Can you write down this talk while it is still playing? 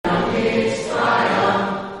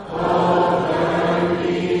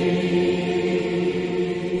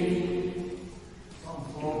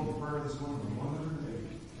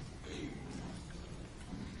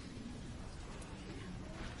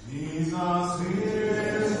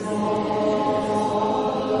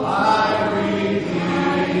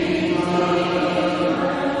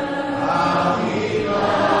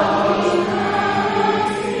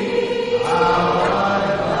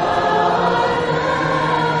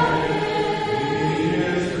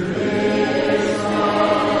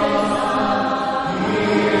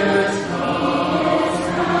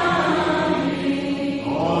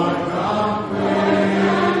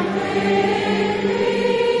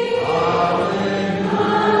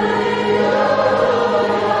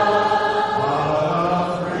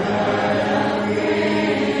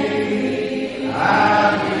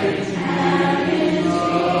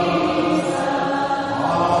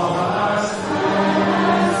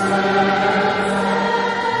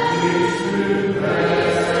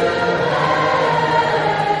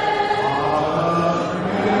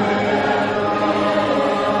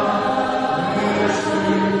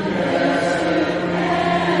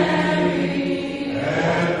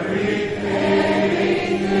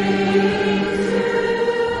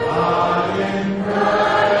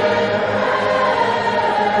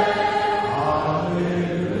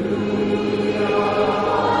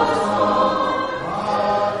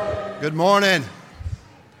Good morning.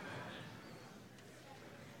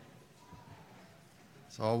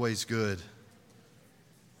 It's always good.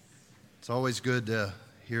 It's always good to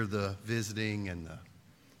hear the visiting and the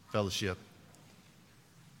fellowship.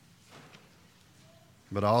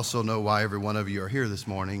 But I also know why every one of you are here this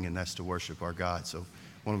morning, and that's to worship our God. So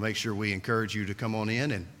I want to make sure we encourage you to come on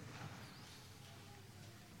in, and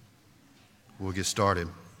we'll get started.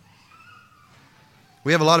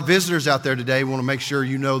 We have a lot of visitors out there today. We want to make sure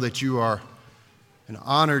you know that you are an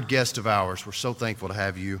honored guest of ours. We're so thankful to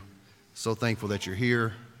have you, so thankful that you're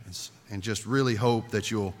here, and just really hope that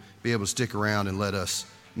you'll be able to stick around and let us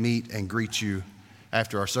meet and greet you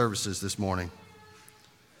after our services this morning.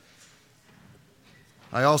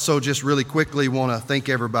 I also just really quickly want to thank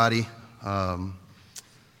everybody.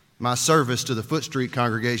 My service to the Foot Street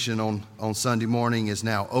congregation on Sunday morning is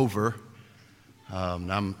now over.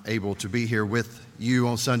 I'm able to be here with you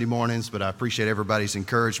on Sunday mornings, but I appreciate everybody's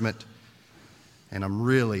encouragement, and I'm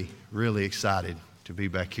really, really excited to be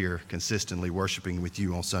back here consistently worshiping with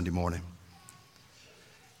you on Sunday morning.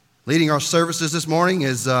 Leading our services this morning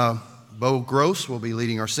is Bo Gross will be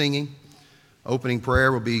leading our singing. Opening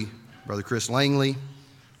prayer will be Brother Chris Langley.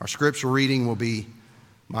 Our scriptural reading will be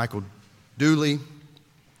Michael Dooley.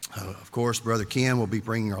 Of course, Brother Ken will be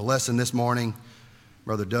bringing our lesson this morning.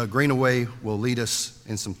 Brother Doug Greenaway will lead us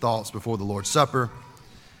in some thoughts before the Lord's Supper.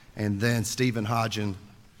 And then Stephen Hodgen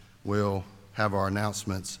will have our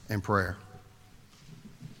announcements and prayer.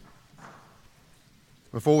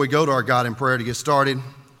 Before we go to our God in prayer to get started,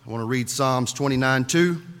 I want to read Psalms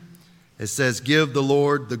 29:2. It says, "Give the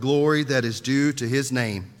Lord the glory that is due to his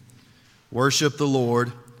name. Worship the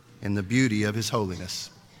Lord in the beauty of his holiness."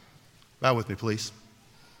 Bow with me, please.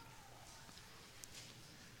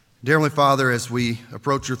 Dear Heavenly Father, as we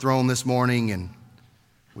approach your throne this morning and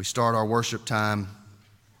we start our worship time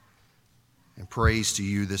and praise to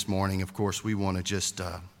you this morning, of course, we want to just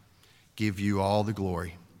give you all the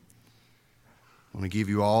glory. I want to give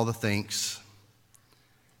you all the thanks.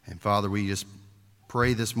 And Father, we just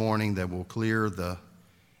pray this morning that we'll clear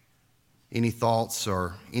any thoughts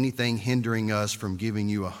or anything hindering us from giving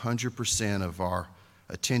you 100% of our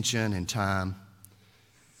attention and time.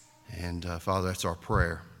 And Father, that's our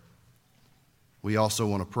prayer. We also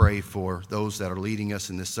want to pray for those that are leading us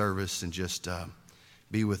in this service and just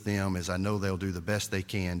be with them, as I know they'll do the best they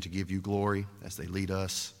can to give you glory as they lead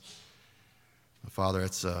us. Father,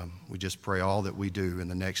 we just pray all that we do in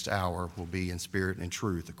the next hour will be in spirit and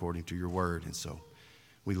truth according to your word. And so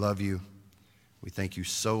we love you. We thank you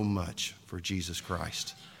so much for Jesus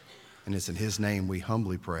Christ. And it's in his name we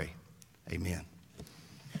humbly pray. Amen.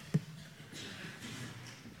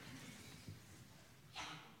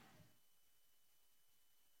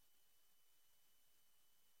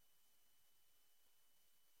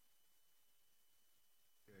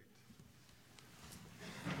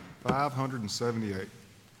 .578.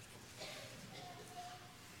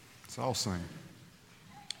 Let's all sing.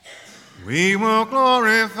 We will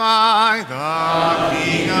glorify the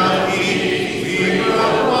King of Kings. We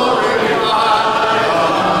will glorify the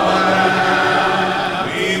Lamb.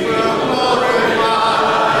 We will glorify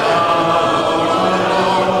the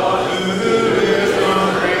Lord, who is the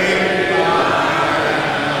great I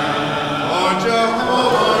am. For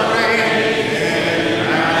Jehovah reigns in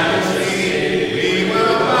majesty. We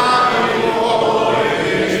will bow before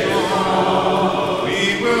his throne. We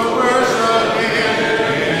will worship him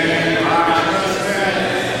in righteousness.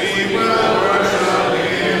 We will worship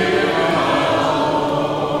him.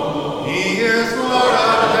 is Lord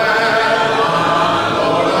of heaven,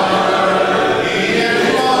 Lord of earth. He is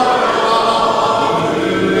Lord of all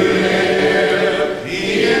who live. He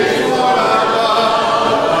is Lord of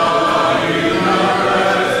love, the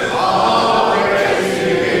universe. All praise to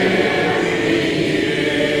him we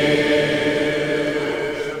give.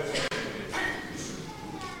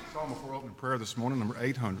 Psalm before opening prayer this morning, number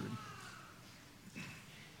 800.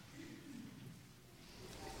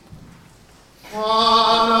 What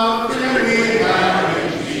a friend we have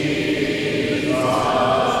in Jesus, all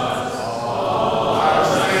our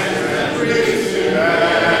saints and priests to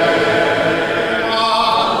bear.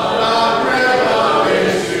 What a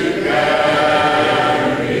privilege to carry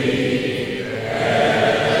everything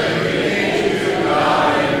to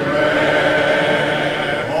God in prayer.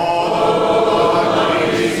 Oh, the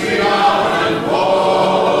peace we often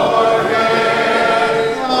forget.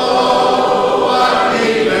 Oh, what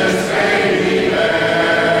needless pain.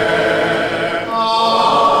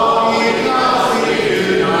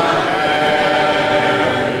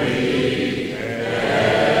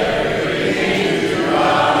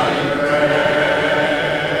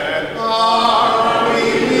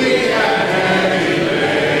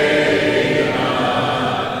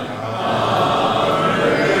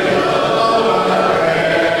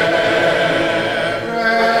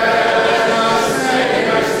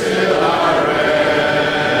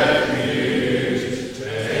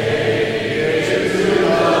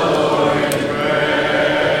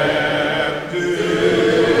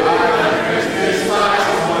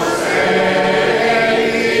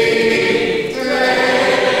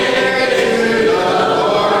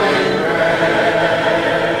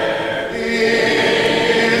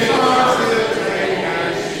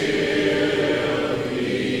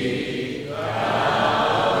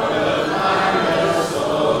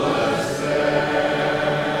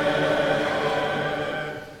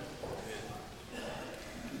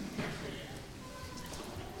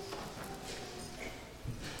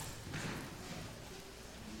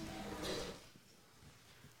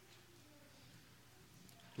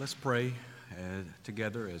 Let's pray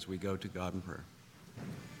together as we go to God in prayer.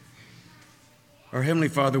 Our Heavenly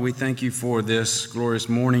Father, we thank you for this glorious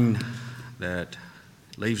morning that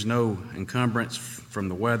leaves no encumbrance from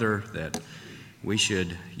the weather that we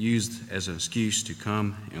should use as an excuse to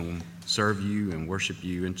come and serve you and worship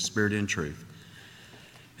you in spirit and truth.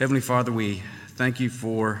 Heavenly Father, we thank you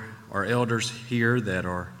for our elders here that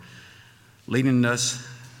are leading us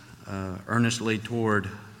earnestly toward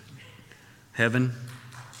heaven.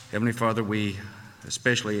 Heavenly Father, we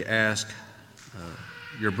especially ask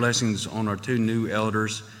your blessings on our two new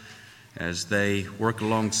elders as they work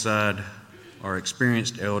alongside our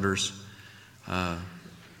experienced elders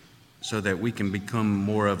so that we can become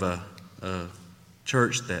more of a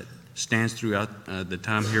church that stands throughout the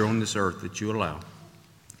time here on this earth that you allow.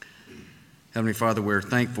 Heavenly Father, we're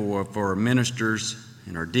thankful for our ministers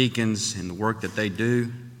and our deacons and the work that they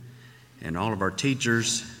do, and all of our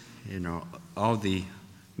teachers and all the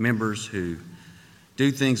members who do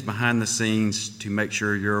things behind the scenes to make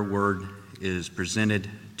sure your word is presented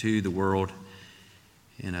to the world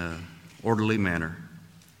in an orderly manner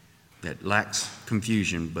that lacks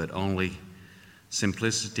confusion, but only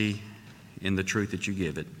simplicity in the truth that you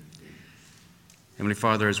give it. Heavenly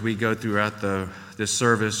Father, as we go throughout this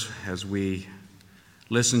service, as we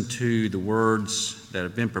listen to the words that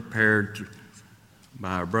have been prepared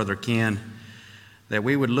by our brother Ken, that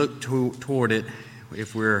we would look toward it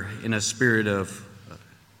if we're in a spirit of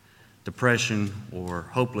depression or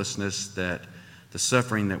hopelessness, that the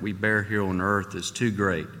suffering that we bear here on earth is too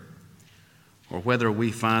great, or whether we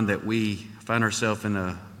find ourselves in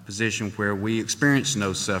a position where we experience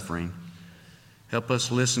no suffering. Help us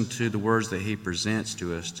listen to the words that he presents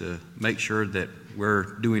to us to make sure that we're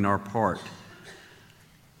doing our part,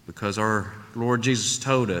 because our Lord Jesus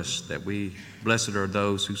told us that blessed are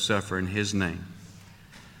those who suffer in his name.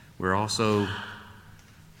 We're also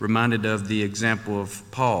reminded of the example of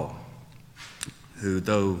Paul, who,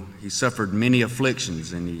 though he suffered many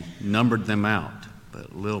afflictions and he numbered them out,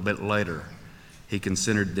 but a little bit later he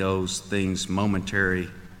considered those things momentary,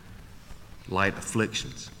 light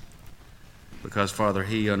afflictions. Because, Father,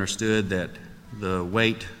 he understood that the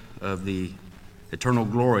weight of the eternal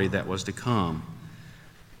glory that was to come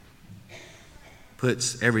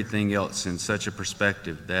puts everything else in such a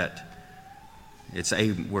perspective that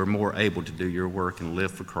we're more able to do your work and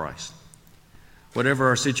live for Christ. Whatever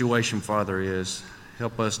our situation, Father, is,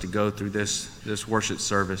 help us to go through this worship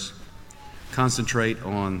service, concentrate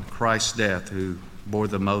on Christ's death, who bore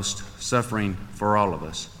the most suffering for all of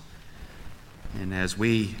us. And as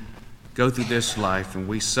we go through this life and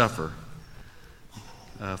we suffer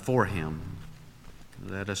for him,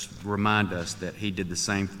 let us remind us that he did the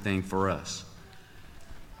same thing for us.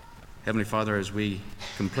 Heavenly Father, as we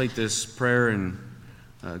complete this prayer and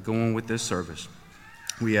go on with this service,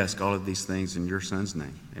 we ask all of these things in your Son's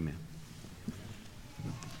name. Amen.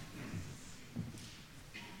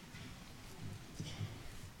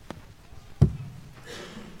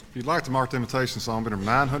 If you'd like to mark the invitation song, number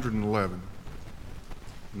 911.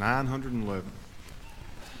 911.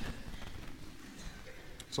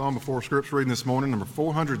 Song before Scripture reading this morning, number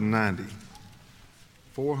 490.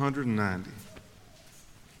 490.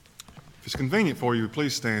 If it's convenient for you,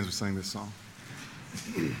 please stand as we sing this song.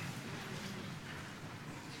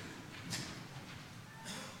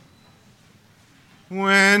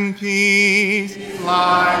 When peace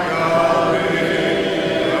like a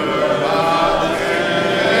river by the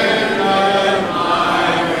end of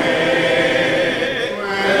my way,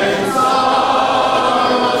 when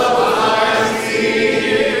sorrows I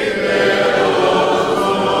see billows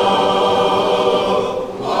roll,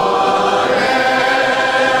 whatever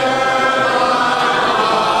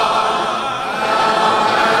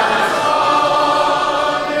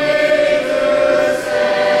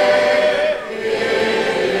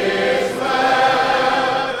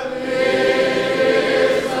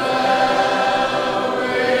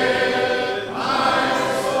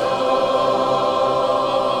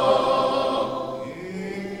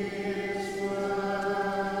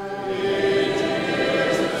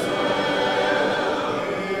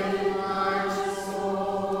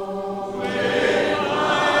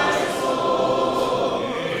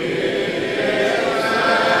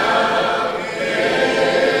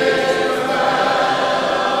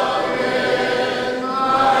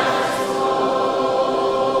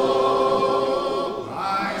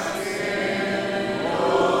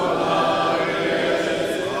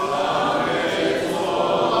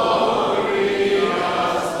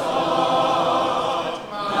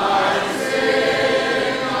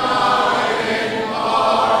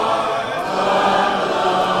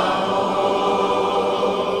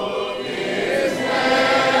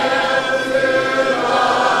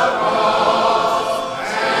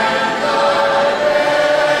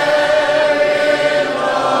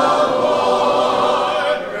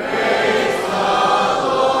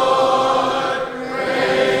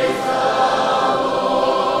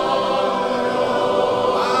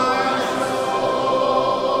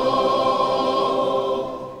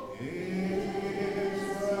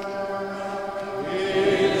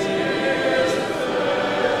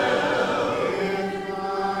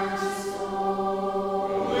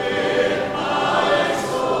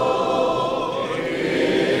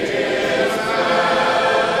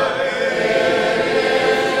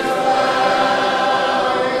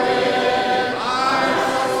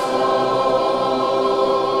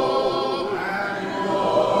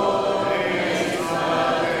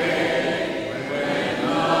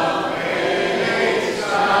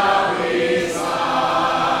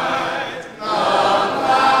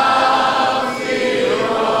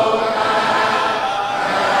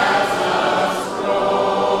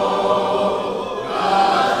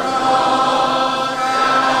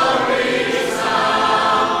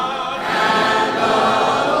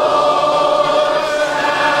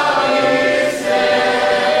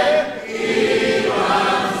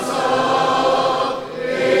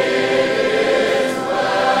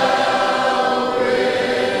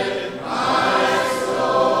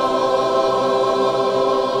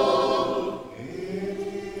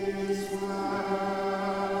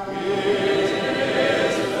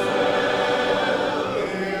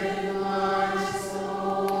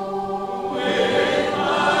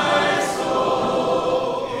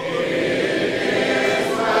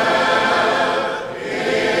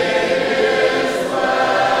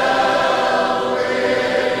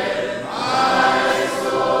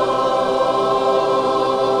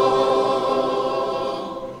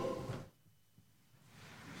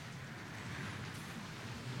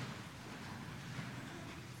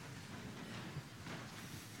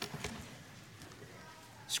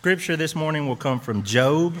Scripture this morning will come from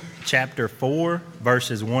Job chapter 4,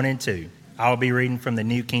 verses 1 and 2. I'll be reading from the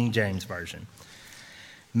New King James Version.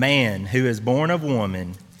 Man who is born of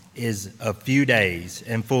woman is of few days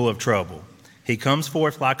and full of trouble. He comes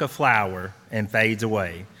forth like a flower and fades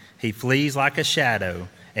away. He flees like a shadow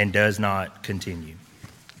and does not continue.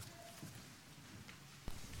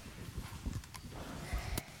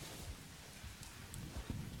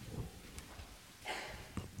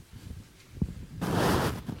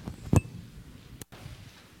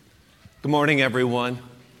 Good morning, everyone.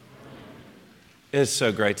 It is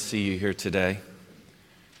so great to see you here today.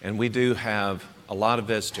 And we do have a lot of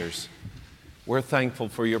visitors. We're thankful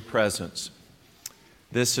for your presence.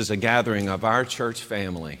 This is a gathering of our church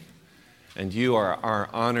family, and you are our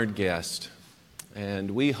honored guest.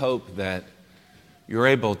 And we hope that you're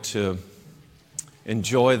able to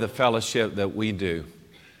enjoy the fellowship that we do.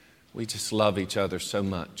 We just love each other so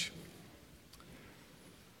much.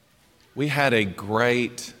 We had a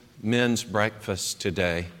great men's breakfast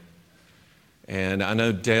today, and I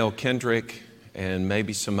know Dale Kendrick and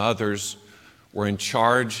maybe some others were in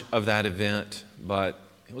charge of that event, but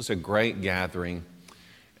it was a great gathering.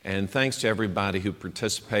 And thanks to everybody who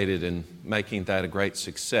participated in making that a great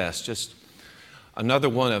success. Just another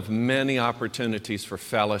one of many opportunities for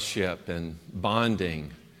fellowship and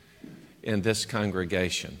bonding in this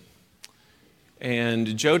congregation.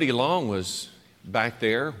 And Jody Long was back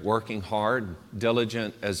there working hard,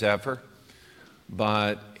 diligent as ever,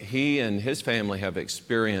 but he and his family have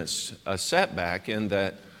experienced a setback in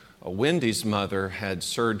that Wendy's mother had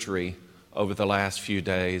surgery over the last few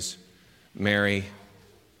days, Mary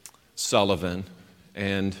Sullivan,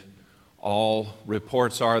 and all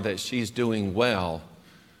reports are that she's doing well.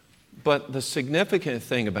 But the significant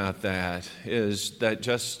thing about that is that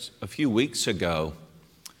just a few weeks ago,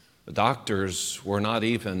 the doctors were not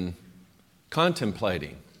even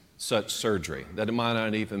contemplating such surgery, that it might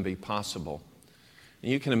not even be possible.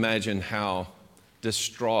 And you can imagine how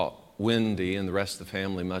distraught Wendy and the rest of the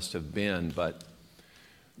family must have been, but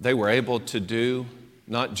they were able to do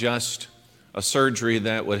not just a surgery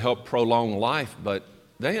that would help prolong life, but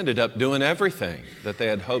they ended up doing everything that they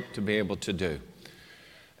had hoped to be able to do.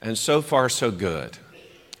 And so far, so good.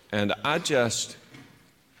 And I can't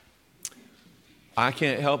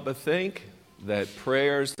help but think that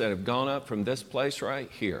prayers that have gone up from this place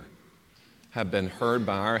right here have been heard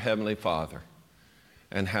by our Heavenly Father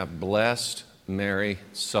and have blessed Mary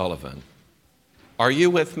Sullivan. Are you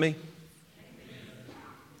with me?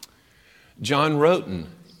 John Roten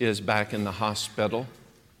is back in the hospital.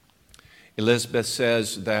 Elizabeth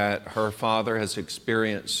says that her father has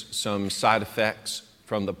experienced some side effects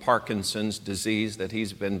from the Parkinson's disease that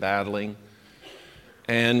he's been battling.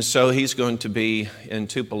 And so he's going to be in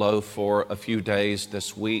Tupelo for a few days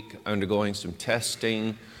this week, undergoing some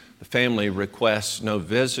testing. The family requests no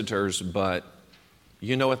visitors, but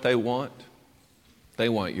you know what they want? They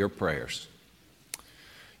want your prayers.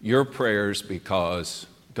 Your prayers, because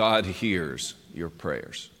God hears your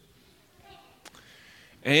prayers.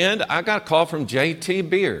 And I got a call from J.T.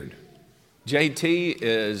 Beard. J.T.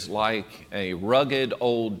 is like a rugged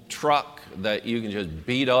old truck that you can just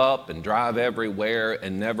beat up and drive everywhere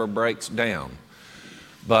and never breaks down.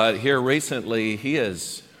 But here recently, he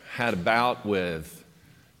has had a bout with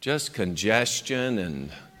just congestion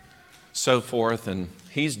and so forth, and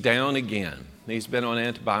he's down again. He's been on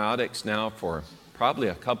antibiotics now for probably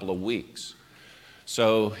a couple of weeks.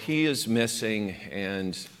 So he is missing,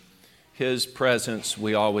 and his presence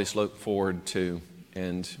we always look forward to,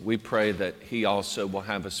 and we pray that he also will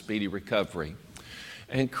have a speedy recovery.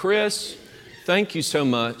 And Chris, thank you so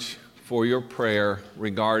much for your prayer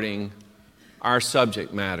regarding our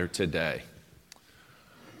subject matter today.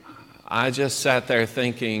 I just sat there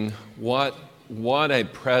thinking, what a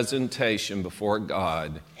presentation before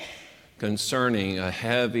God concerning a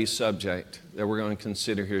heavy subject that we're going to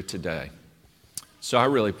consider here today. So I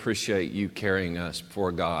really appreciate you carrying us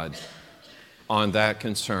before God on that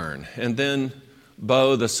concern. And then,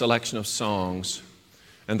 Bo, the selection of songs.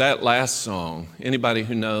 And that last song, anybody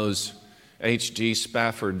who knows H.G.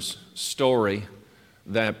 Spafford's story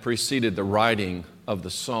that preceded the writing of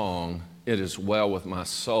the song, It Is Well With My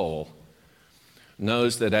Soul,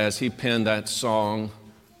 knows that as he penned that song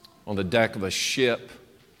on the deck of a ship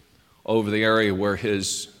over the area where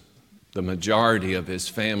the majority of his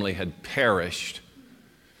family had perished,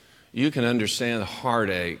 you can understand the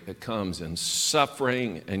heartache that comes in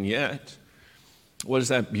suffering, and yet, what is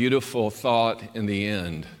that beautiful thought in the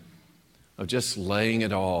end of just laying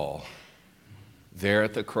it all there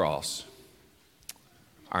at the cross?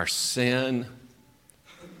 Our sin,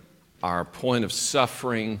 our point of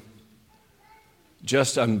suffering,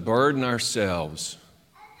 just unburden ourselves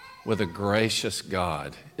with a gracious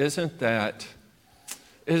God. Isn't that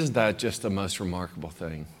just the most remarkable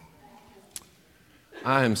thing?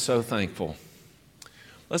 I am so thankful.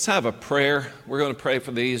 Let's have a prayer. We're going to pray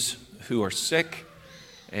for these who are sick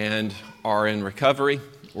and are in recovery.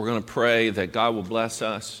 We're going to pray that God will bless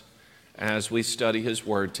us as we study His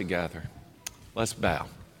Word together. Let's bow.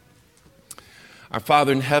 Our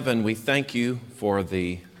Father in heaven, we thank you for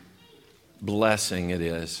the blessing it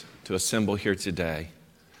is to assemble here today,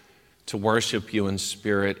 to worship you in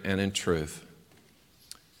spirit and in truth.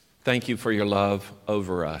 Thank you for your love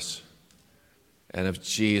over us. and of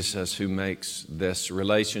Jesus, who makes this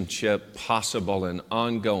relationship possible and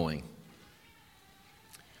ongoing.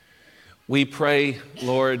 We pray,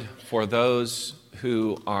 Lord, for those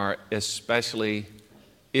who are especially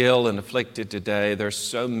ill and afflicted today. There's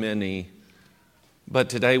so many, but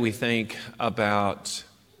today we think about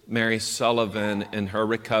Mary Sullivan and her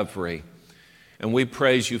recovery. And we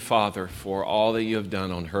praise you, Father, for all that you have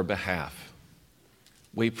done on her behalf.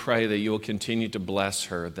 We pray that you will continue to bless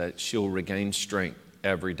her, that she'll regain strength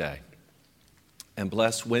every day. And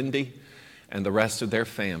bless Wendy and the rest of their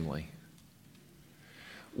family.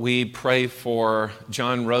 We pray for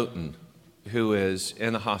John Roten, who is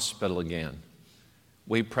in the hospital again.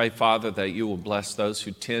 We pray, Father, that you will bless those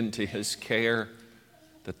who tend to his care,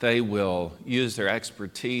 that they will use their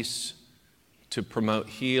expertise to promote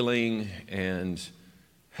healing and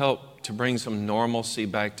help to bring some normalcy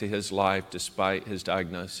back to his life despite his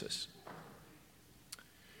diagnosis.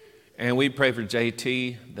 And we pray for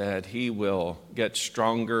JT that he will get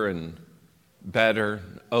stronger and better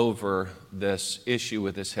over this issue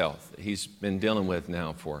with his health that he's been dealing with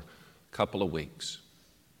now for a couple of weeks.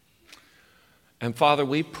 And Father,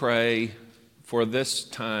 we pray for this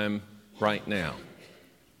time right now,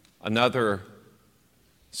 another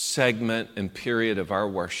segment and period of our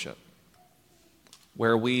worship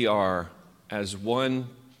where we are as one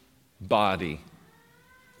body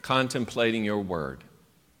contemplating your word.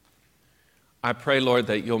 I pray, Lord,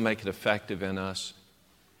 that you'll make it effective in us.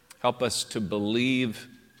 Help us to believe,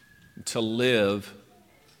 to live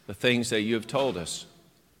the things that you have told us.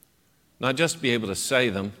 Not just be able to say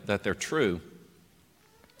them, that they're true,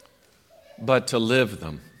 but to live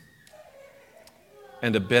them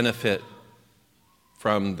and to benefit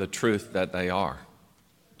from the truth that they are,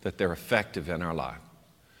 that they're effective in our life.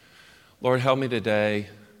 Lord, help me today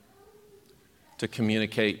to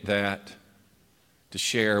communicate that, to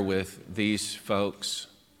share with these folks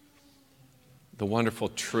the wonderful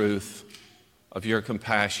truth of your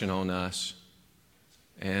compassion on us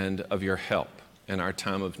and of your help in our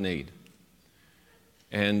time of need.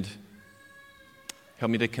 And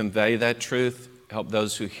help me to convey that truth, help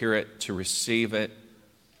those who hear it to receive it.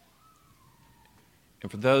 And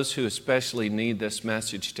for those who especially need this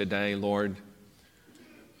message today, Lord,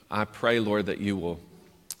 I pray, Lord, that you will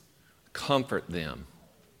comfort them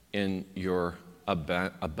in your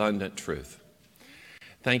abundant truth.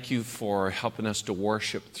 Thank you for helping us to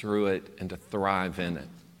worship through it and to thrive in it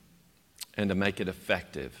and to make it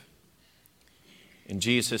effective. In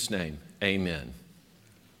Jesus' name, amen.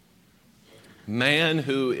 Man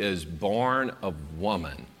who is born of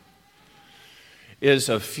woman is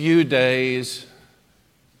a few days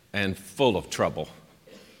and full of trouble.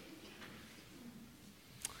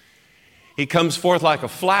 He comes forth like a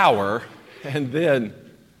flower and then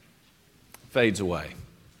fades away.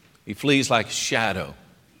 He flees like a shadow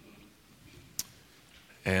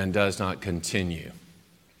and does not continue.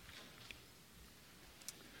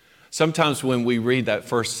 Sometimes when we read that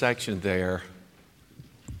first section there,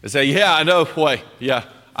 they say, yeah, I know,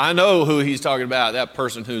 I know who he's talking about, that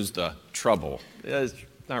person who's the trouble. He's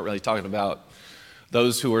not really talking about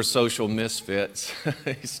those who are social misfits.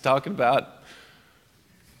 He's talking about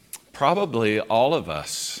probably all of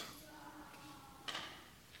us.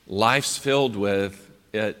 Life's filled with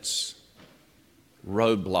its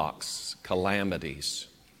roadblocks, calamities,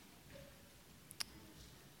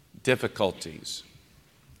 difficulties.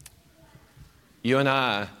 You and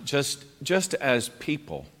I, just as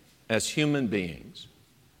people, as human beings,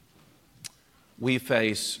 we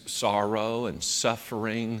face sorrow and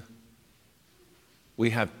suffering. We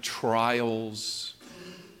have trials.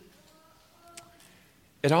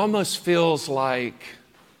 It almost feels like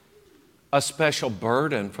a special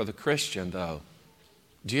burden for the Christian, though.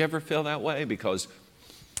 Do you ever feel that way? Because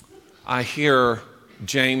I hear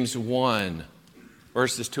James 1,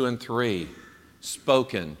 verses 2 and 3,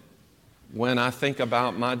 spoken when I think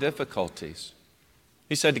about my difficulties.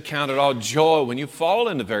 He said to count it all joy when you fall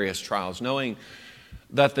into various trials, knowing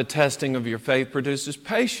that the testing of your faith produces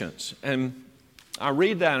patience. And I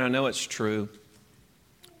read that and I know it's true.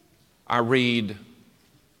 I read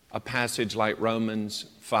a passage like Romans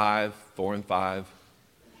 5, 4 and 5.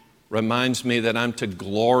 Reminds me that I'm to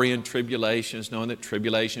glory in tribulations, knowing that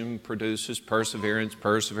tribulation produces perseverance,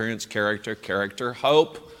 perseverance, character, character,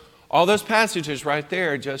 hope. All those passages right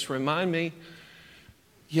there just remind me,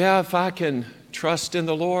 if I can trust in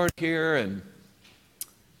the Lord here and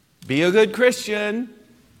be a good Christian,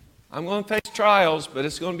 I'm going to face trials, but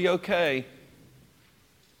it's going to be okay.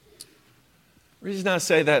 The reason I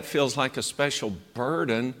say that feels like a special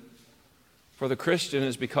burden for the Christian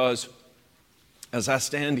is because As I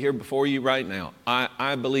stand here before you right now,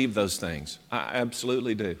 I believe those things. I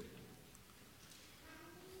absolutely do.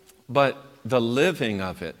 But the living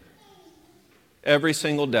of it every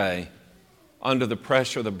single day under the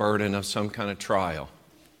pressure, the burden of some kind of trial,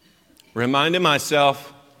 reminding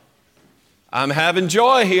myself, I'm having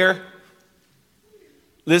joy here.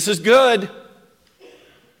 This is good.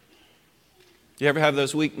 You ever have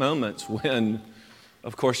those weak moments when,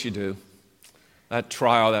 of course you do, that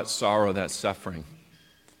trial, that sorrow, that suffering,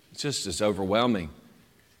 it's just as overwhelming.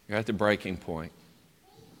 You're at the breaking point.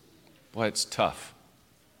 Boy, it's tough.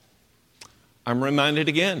 I'm reminded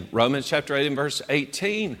again, Romans chapter 8 and verse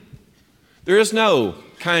 18. There is no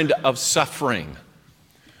kind of suffering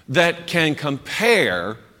that can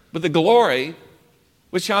compare with the glory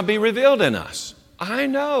which shall be revealed in us. I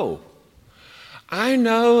know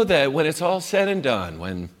that when it's all said and done,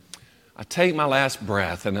 when I take my last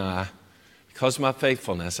breath and because of my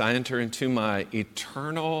faithfulness, I enter into my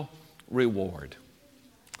eternal reward,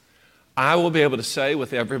 I will be able to say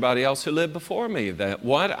with everybody else who lived before me that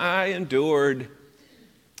what I endured,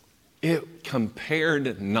 it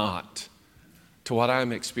compared not to what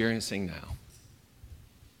I'm experiencing now.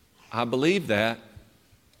 I believe that,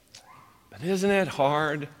 but isn't it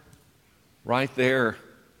hard right there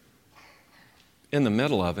in the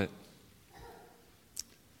middle of it?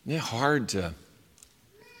 Isn't it hard to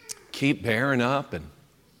keep bearing up and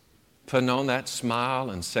putting on that smile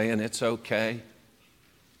and saying it's okay?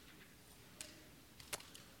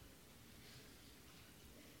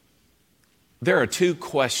 There are two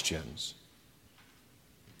questions.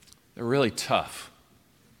 They're really tough,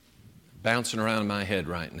 bouncing around in my head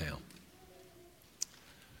right now.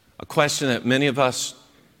 A question that many of us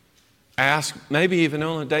ask, maybe even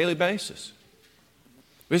on a daily basis.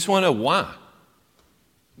 We just want to know why.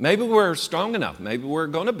 Maybe we're strong enough. Maybe we're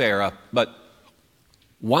going to bear up, but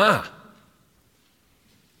why?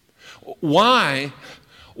 Why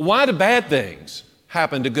do bad things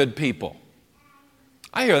happen to good people?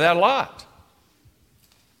 I hear that a lot.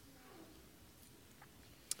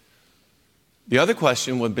 The other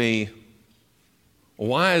question would be,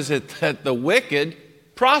 why is it that the wicked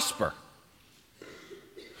prosper?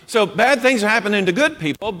 So bad things are happening to good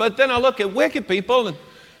people, but then I look at wicked people and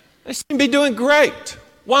they seem to be doing great.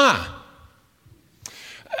 Why?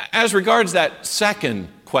 As regards that second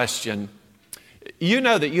question, you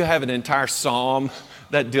know that you have an entire psalm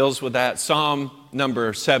that deals with that, Psalm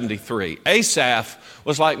number 73. Asaph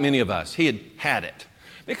was like many of us. He had it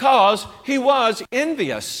because he was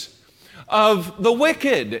envious of the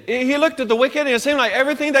wicked. He looked at the wicked and it seemed like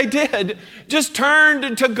everything they did just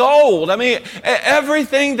turned to gold. I mean,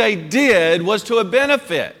 everything they did was to a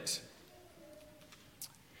benefit.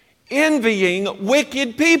 Envying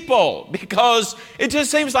wicked people because it just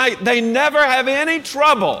seems like they never have any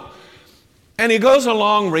trouble. And he goes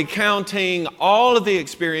along recounting all of the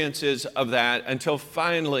experiences of that until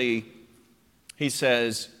finally he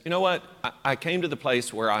says, you know what? I came to the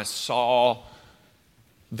place where I saw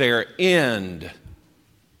their end.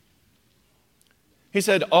 He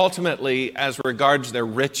said, ultimately, as regards their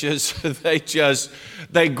riches,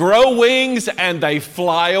 they grow wings and they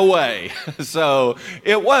fly away. So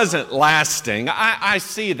it wasn't lasting. I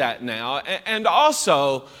see that now. And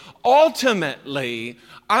also, ultimately,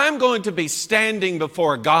 I'm going to be standing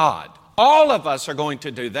before God. All of us are going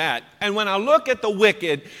to do that. And when I look at the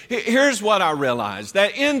wicked, here's what I realize,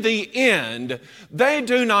 that in the end, they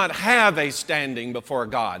do not have a standing before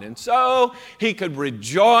God. And so he could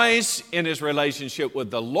rejoice in his relationship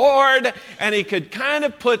with the Lord, and he could kind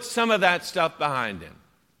of put some of that stuff behind him.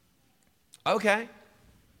 Okay.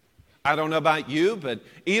 I don't know about you, but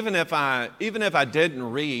even if I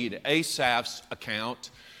didn't read Asaph's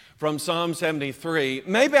account from Psalm 73,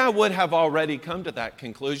 maybe I would have already come to that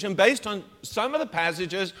conclusion based on some of the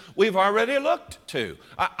passages we've already looked to.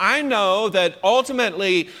 I know that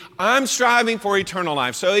ultimately I'm striving for eternal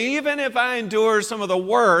life. So even if I endure some of the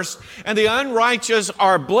worst and the unrighteous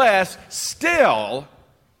are blessed, still,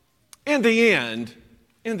 in the end,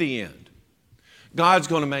 God's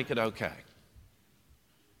going to make it okay.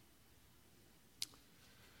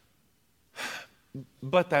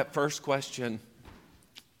 But that first question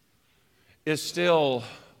is still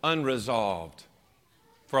unresolved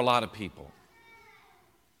for a lot of people.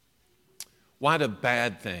 Why do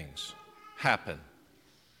bad things happen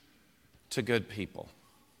to good people?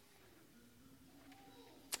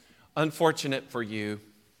 Unfortunate for you,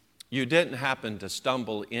 you didn't happen to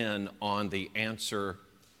stumble in on the answer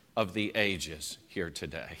of the ages here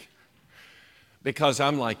today. Because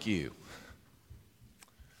I'm like you.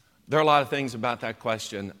 There are a lot of things about that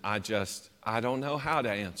question I don't know how to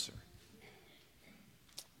answer.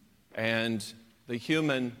 And the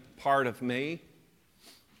human part of me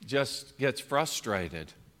just gets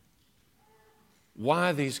frustrated.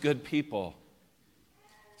 Why these good people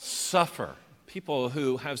suffer? People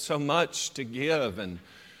who have so much to give and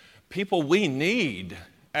people we need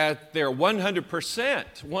at their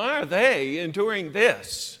 100%. Why are they enduring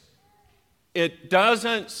this? It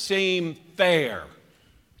doesn't seem fair.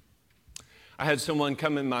 I had someone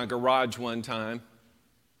come in my garage one time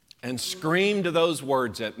and screamed those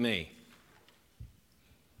words at me.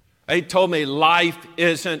 They told me life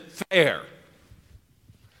isn't fair.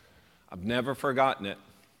 I've never forgotten it.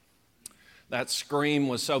 That scream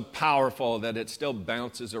was so powerful that it still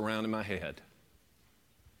bounces around in my head.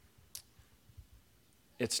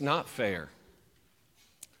 It's not fair.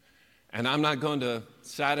 And I'm not going to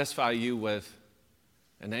satisfy you with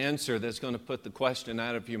an answer that's going to put the question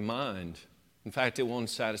out of your mind. In fact, it won't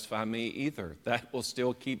satisfy me either. That will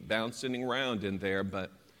still keep bouncing around in there.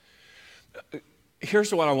 But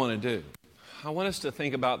here's what I want to do. I want us to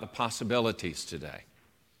think about the possibilities today.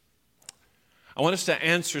 I want us to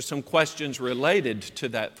answer some questions related to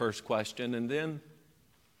that first question, and then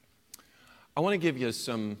I want to give you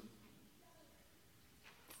some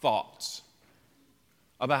thoughts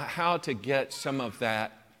about how to get some of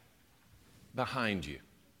that behind you,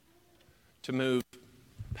 to move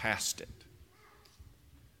past it.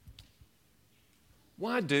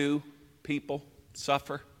 Why do people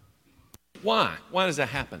suffer? Why? Why does that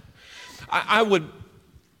happen? I would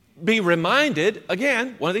be reminded,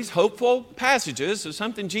 again, one of these hopeful passages of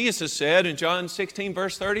something Jesus said in John 16,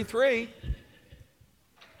 verse 33.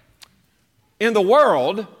 In the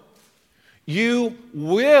world, you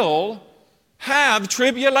will have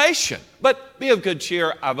tribulation, but be of good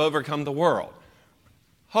cheer, I've overcome the world.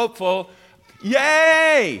 Hopeful,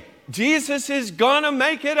 yay! Jesus is gonna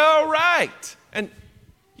make it all right. And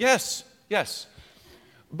yes,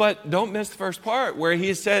 but don't miss the first part where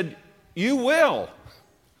he said, you will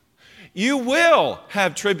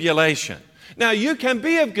have tribulation. Now, you can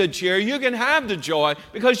be of good cheer, you can have the joy,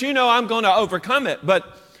 because you know I'm going to overcome it,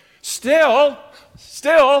 but still,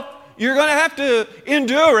 you're going to have to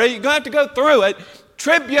endure it, you're going to have to go through it.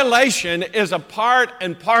 Tribulation is a part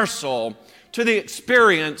and parcel to the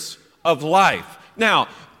experience of life. Now,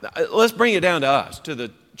 let's bring it down to us, to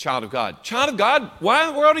the child of God. Child of God, why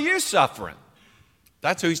in the world are you suffering?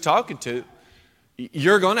 That's who he's talking to.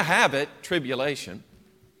 You're going to have it, tribulation.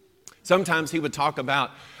 Sometimes he would talk about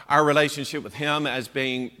our relationship with him as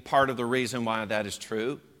being part of the reason why that is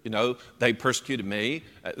true. You know, they persecuted me.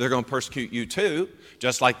 They're going to persecute you too,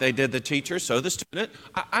 just like they did the teacher, so the student.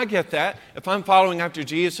 I get that. If I'm following after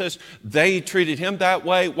Jesus, they treated him that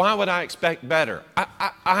way. Why would I expect better?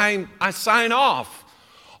 I sign off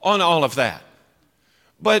on all of that.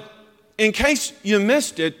 But in case you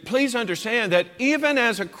missed it, please understand that even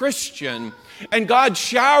as a Christian, and God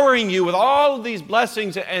showering you with all of these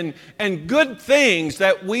blessings and good things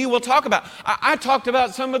that we will talk about. I talked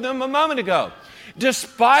about some of them a moment ago.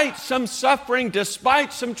 Despite some suffering,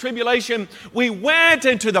 despite some tribulation, we went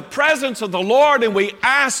into the presence of the Lord and we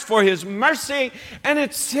asked for his mercy, and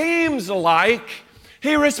it seems like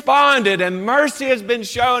he responded and mercy has been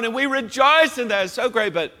shown, and we rejoice in that. It's so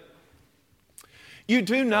great. But you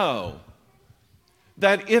do know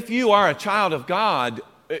that if you are a child of God,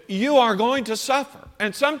 you are going to suffer.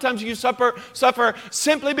 And sometimes you suffer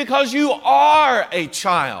simply because you are a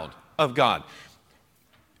child of God.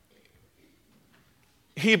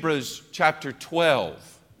 Hebrews chapter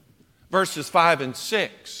 12, verses 5 and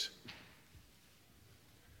 6.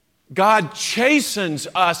 God chastens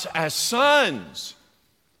us as sons.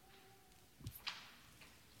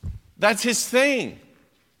 That's his thing.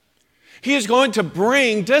 He is going to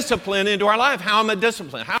bring discipline into our life. How am I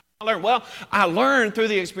disciplined? How I learn? Well, I learned through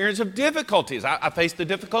the experience of difficulties. I faced the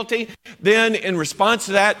difficulty. Then in response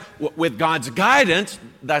to that, with God's guidance,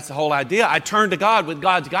 that's the whole idea. I turn to God with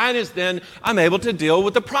God's guidance, then I'm able to deal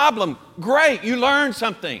with the problem. Great, you learned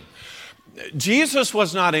something. Jesus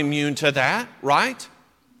was not immune to that, right?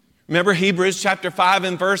 Remember Hebrews chapter 5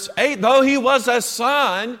 and verse 8, though he was a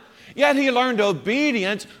son, yet he learned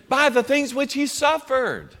obedience by the things which he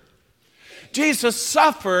suffered. Jesus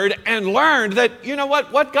suffered and learned that, you know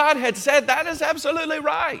what God had said, that is absolutely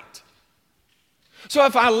right. So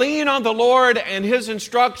if I lean on the Lord and his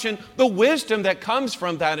instruction, the wisdom that comes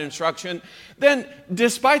from that instruction, then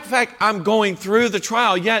despite the fact I'm going through the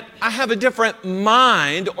trial, yet I have a different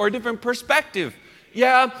mind or a different perspective.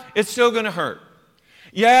 Yeah, it's still going to hurt.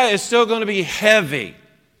 Yeah, it's still going to be heavy.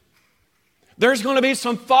 There's going to be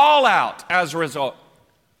some fallout as a result.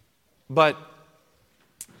 But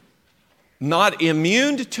not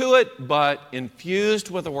immune to it, but infused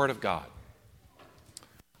with the Word of God.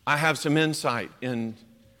 I have some insight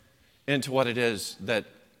into what it is that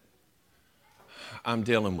I'm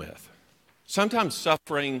dealing with. Sometimes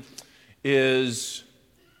suffering is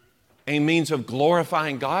a means of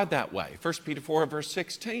glorifying God that way. 1 Peter 4, verse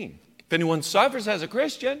 16. If anyone suffers as a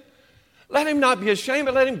Christian, let him not be ashamed,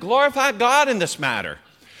 but let him glorify God in this matter.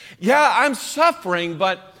 Yeah, I'm suffering,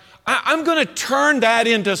 but I'm going to turn that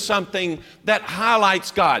into something that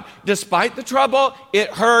highlights God. Despite the trouble, it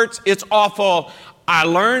hurts, it's awful. I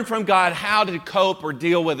learn from God how to cope or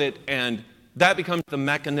deal with it, and that becomes the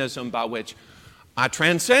mechanism by which I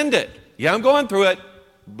transcend it. Yeah, I'm going through it,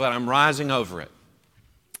 but I'm rising over it.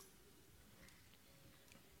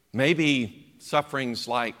 Maybe suffering's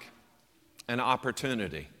like an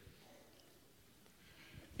opportunity.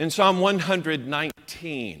 In Psalm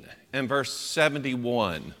 119 and verse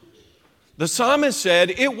 71, the psalmist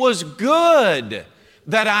said, "It was good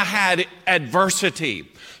that I had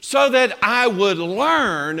adversity, so that I would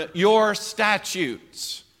learn your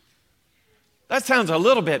statutes." That sounds a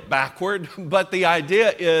little bit backward, but the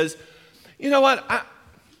idea is, you know what?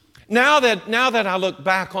 Now that I look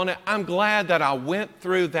back on it, I'm glad that I went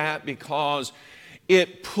through that, because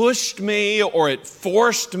it pushed me or it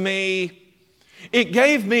forced me. It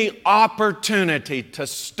gave me opportunity to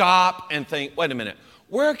stop and think, wait a minute,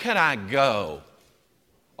 where can I go?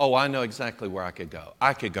 Oh, I know exactly where I could go.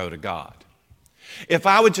 I could go to God. If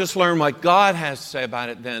I would just learn what God has to say about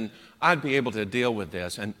it, then I'd be able to deal with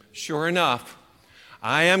this. And sure enough,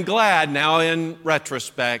 I am glad now in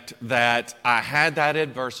retrospect that I had that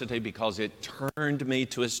adversity, because it turned me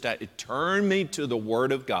to it turned me to the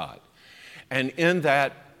Word of God. And in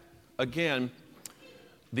that, again,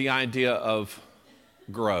 the idea of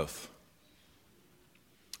growth.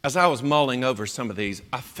 As I was mulling over some of these,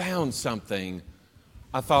 I found something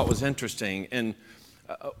I thought was interesting. And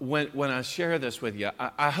when I share this with you,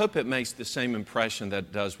 I hope it makes the same impression that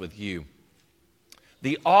it does with you.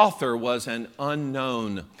 The author was an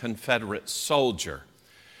unknown Confederate soldier.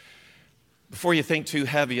 Before you think too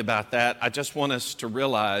heavy about that, I just want us to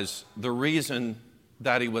realize the reason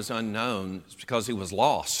that he was unknown is because he was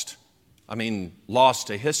lost. I mean, lost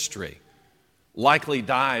to history. Likely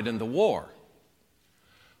died in the war.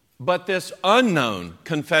 But this unknown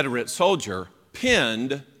Confederate soldier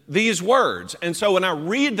penned these words. And so when I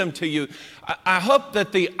read them to you, I hope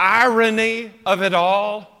that the irony of it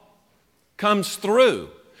all comes through.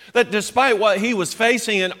 That despite what he was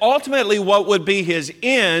facing and ultimately what would be his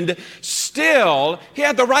end, still he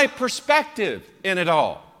had the right perspective in it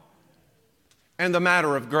all. And the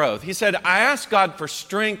matter of growth. He said, "I asked God for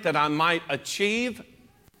strength that I might achieve.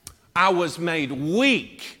 I was made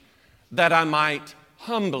weak that I might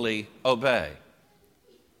humbly obey.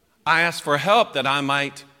 I asked for help that I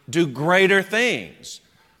might do greater things.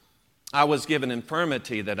 I was given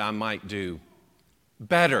infirmity that I might do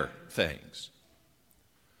better things.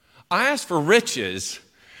 I asked for riches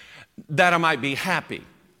that I might be happy.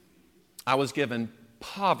 I was given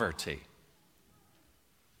poverty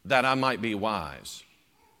that I might be wise.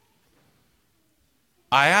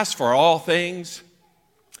 I asked for all things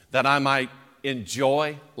that I might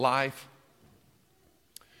enjoy life.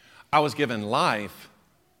 I was given life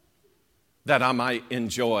that I might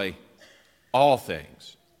enjoy all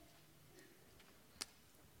things.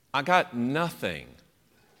 I got nothing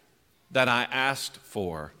that I asked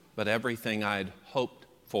for, but everything I'd hoped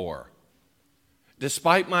for.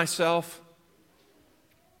 Despite myself,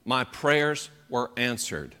 my prayers were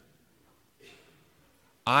answered.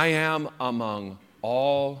 I am among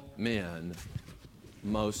all men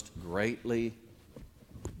most greatly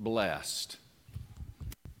blessed.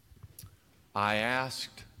 I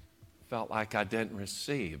asked, felt like I didn't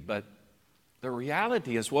receive, but the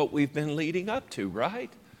reality is what we've been leading up to,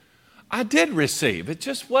 right? I did receive. It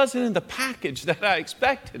just wasn't in the package that I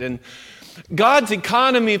expected. And God's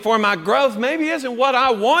economy for my growth maybe isn't what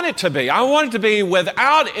I want it to be. I want it to be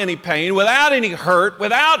without any pain, without any hurt,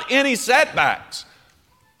 without any setbacks.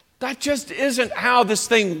 That just isn't how this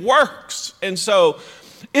thing works. And so,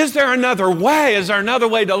 is there another way? Is there another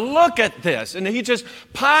way to look at this? And he just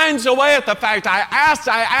pines away at the fact, I asked.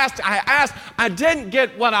 I didn't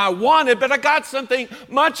get what I wanted, but I got something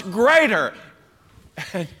much greater.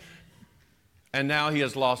 And now he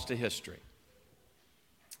is lost to history.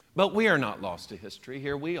 But we are not lost to history.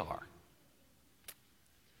 Here we are.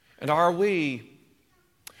 And are we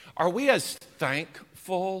as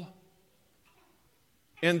thankful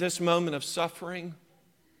in this moment of suffering?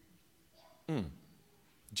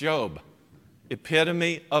 Job,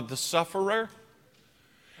 epitome of the sufferer.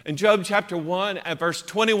 In Job chapter 1 at verse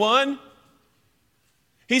 21,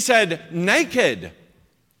 he said, "Naked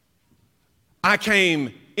I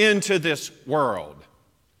came into this world,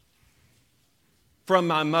 from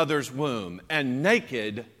my mother's womb, and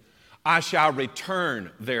naked I shall return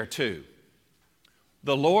thereto.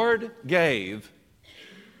 The Lord gave,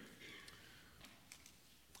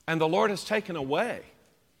 and the Lord has taken away.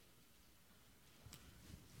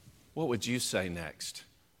 What would you say next?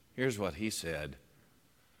 Here's what he said.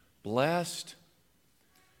 Blessed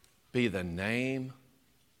be the name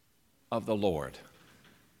of the Lord.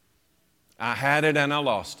 I had it and I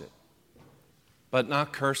lost it. But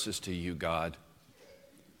not curses to you, God.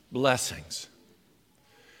 Blessings.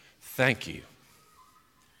 Thank you.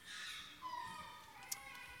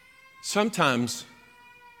 Sometimes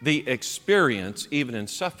the experience, even in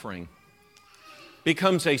suffering,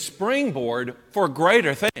 becomes a springboard for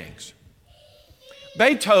greater things.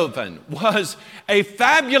 Beethoven was a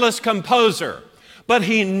fabulous composer, but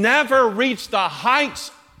he never reached the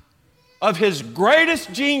heights of his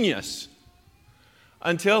greatest genius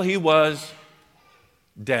until he was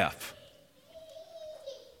deaf.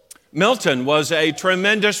 Milton was a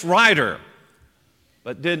tremendous writer,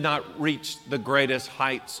 but did not reach the greatest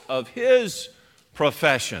heights of his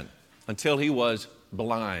profession until he was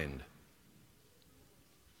blind.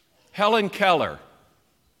 Helen Keller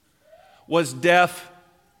was deaf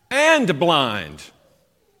and blind,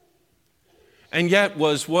 and yet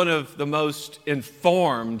was one of the most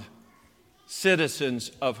informed citizens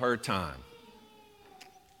of her time.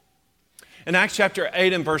 In Acts chapter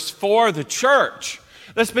 8 and verse 4, the church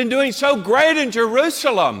that's been doing so great in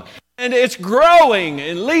Jerusalem, and it's growing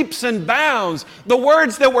in leaps and bounds. The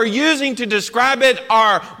words that we're using to describe it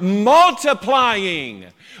are multiplying.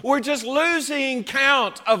 We're just losing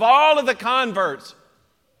count of all of the converts.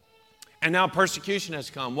 And now persecution has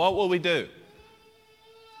come. What will we do?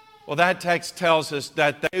 Well, that text tells us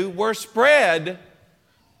that they were spread,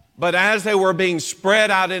 but as they were being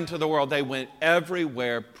spread out into the world, they went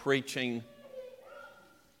everywhere preaching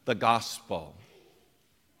the gospel.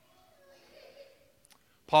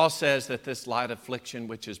 Paul says that this light affliction,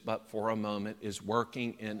 which is but for a moment, is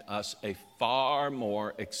working in us a far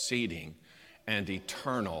more exceeding and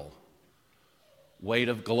eternal weight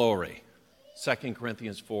of glory. 2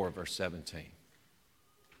 Corinthians 4, verse 17.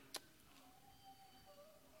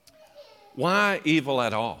 Why evil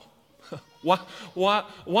at all?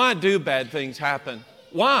 Why do bad things happen?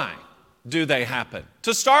 Why do they happen?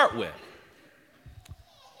 To start with,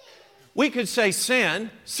 we could say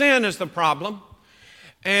sin. Sin is the problem.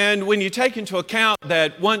 And when you take into account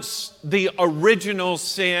that once the original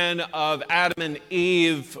sin of Adam and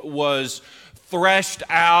Eve was threshed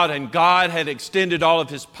out and God had extended all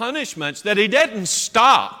of his punishments, that he didn't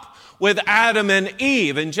stop with Adam and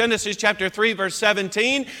Eve. In Genesis chapter 3, verse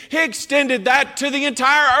 17, he extended that to the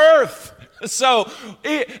entire earth. So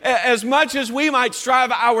as much as we might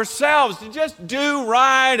strive ourselves to just do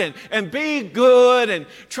right and be good and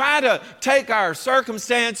try to take our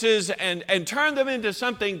circumstances and turn them into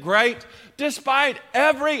something great, despite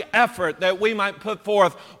every effort that we might put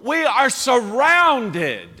forth, we are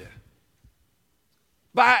surrounded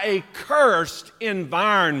by a cursed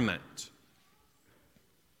environment.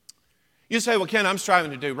 You say, well, Ken, I'm striving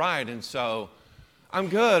to do right, and so I'm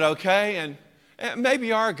good, okay? And maybe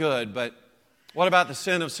you are good, but what about the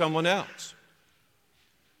sin of someone else?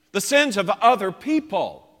 The sins of other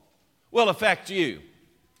people will affect you.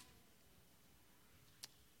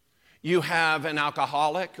 You have an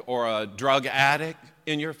alcoholic or a drug addict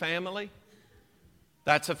in your family?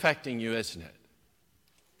 That's affecting you, isn't it?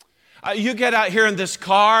 You get out here in this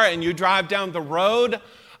car and you drive down the road.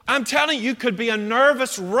 I'm telling you, you could be a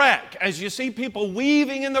nervous wreck as you see people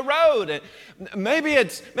weaving in the road. And maybe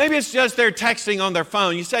it's just they're texting on their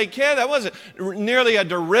phone. You say, Kid, that wasn't nearly a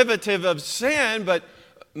derivative of sin, but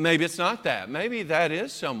maybe it's not that. Maybe that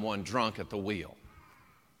is someone drunk at the wheel.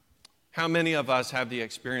 How many of us have the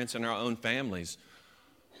experience in our own families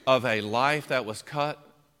of a life that was cut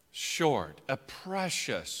short, a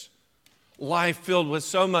precious life filled with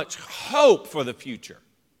so much hope for the future?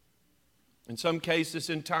 In some cases,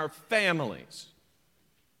 entire families.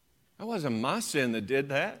 That wasn't my sin that did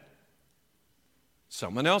that.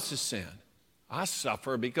 Someone else's sin. I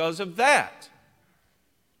suffer because of that.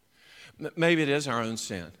 Maybe it is our own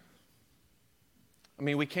sin. I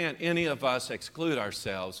mean, we can't, any of us, exclude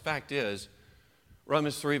ourselves. Fact is,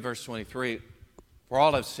 Romans 3, verse 23, for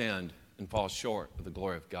all have sinned and fall short of the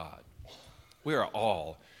glory of God. We are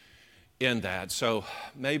all in that. So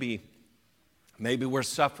maybe we're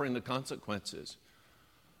suffering the consequences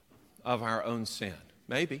of our own sin.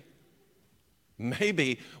 Maybe.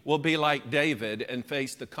 Maybe we'll be like David and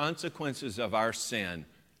face the consequences of our sin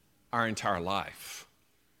our entire life.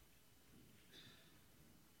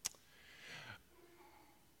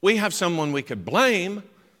 We have someone we could blame,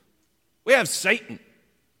 We have Satan.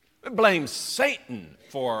 We blame Satan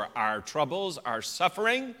for our troubles, our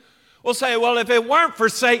suffering. We'll say, well, if it weren't for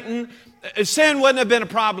Satan, sin wouldn't have been a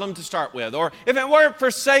problem to start with. Or if it weren't for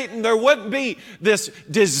Satan, there wouldn't be this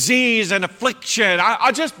disease and affliction.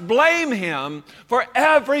 I just blame him for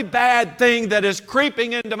every bad thing that is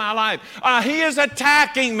creeping into my life. He is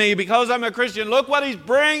attacking me because I'm a Christian. Look what he's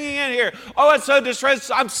bringing in here. Oh, it's so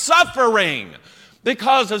distressing. I'm suffering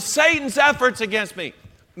because of Satan's efforts against me.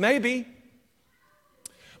 Maybe.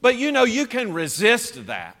 But you can resist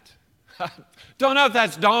that. Don't know if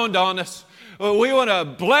that's dawned on us. We want to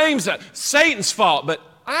blame Satan's fault, but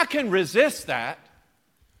I can resist that.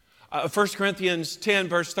 1 Corinthians 10,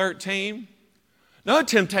 verse 13. No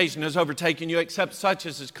temptation has overtaken you except such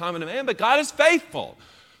as is common to man, but God is faithful,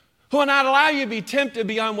 who will not allow you to be tempted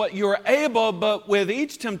beyond what you are able, but with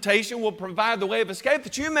each temptation will provide the way of escape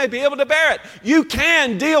that you may be able to bear it. You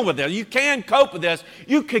can deal with it. You can cope with this.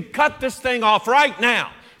 You could cut this thing off right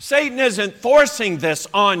now. Satan isn't forcing this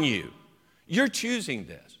on you. You're choosing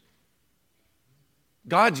this.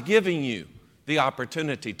 God's giving you the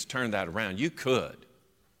opportunity to turn that around. You could.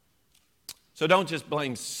 So don't just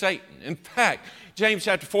blame Satan. In fact, James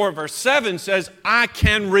chapter 4, verse 7 says, I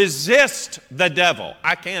can resist the devil.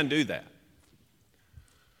 I can do that.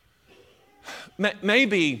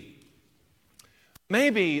 Maybe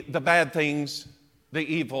the bad things, the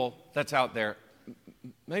evil that's out there,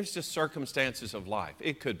 maybe it's just circumstances of life.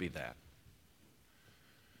 It could be that.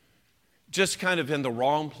 Just kind of in the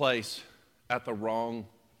wrong place at the wrong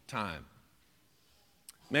time.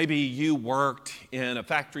 Maybe you worked in a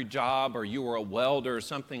factory job or you were a welder or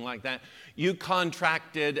something like that. You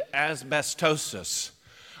contracted asbestosis.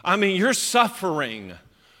 I mean, you're suffering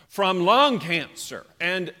from lung cancer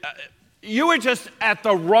and you were just at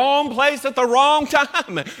the wrong place at the wrong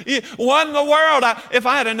time. What in the world? If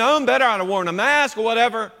I had known better, I'd have worn a mask or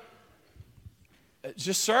whatever. It's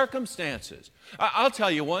just circumstances. I'll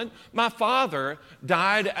tell you one. My father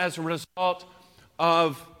died as a result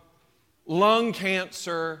of lung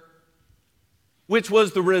cancer, which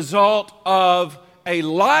was the result of a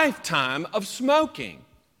lifetime of smoking.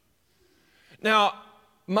 Now,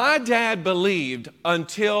 my dad believed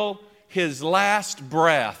until his last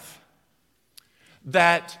breath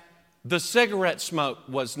that the cigarette smoke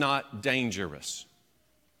was not dangerous.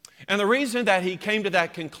 And the reason that he came to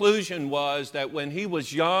that conclusion was that when he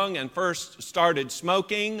was young and first started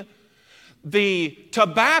smoking, the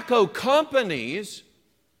tobacco companies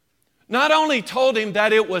not only told him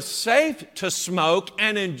that it was safe to smoke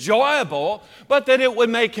and enjoyable, but that it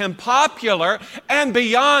would make him popular, and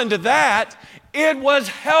beyond that, it was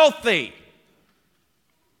healthy.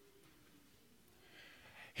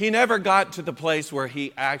 He never got to the place where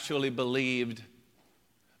he actually believed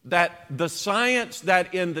that the science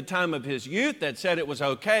that in the time of his youth that said it was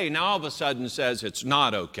okay, now all of a sudden says it's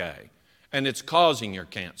not okay, and it's causing your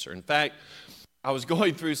cancer. In fact, I was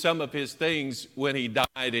going through some of his things when he died,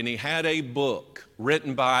 and he had a book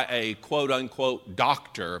written by a quote-unquote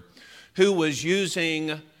doctor who was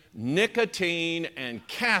using nicotine and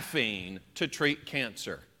caffeine to treat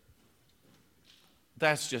cancer.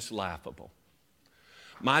 That's just laughable.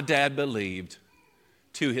 My dad believed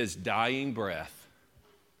to his dying breath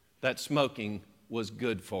that smoking was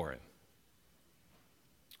good for him.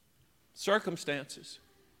 Circumstances.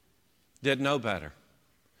 Didn't know better.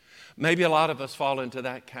 Maybe a lot of us fall into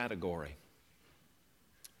that category.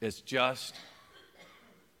 It's just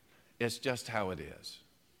how it is.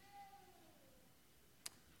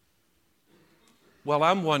 Well,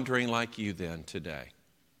 I'm wondering like you then today.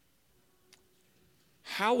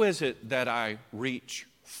 How is it that I reach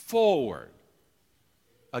forward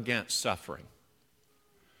against suffering?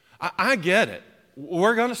 I get it.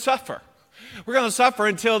 We're going to suffer. We're going to suffer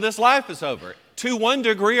until this life is over, to one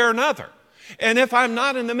degree or another. And if I'm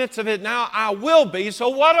not in the midst of it now, I will be. So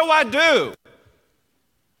what do I do?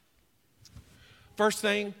 First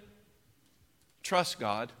thing, trust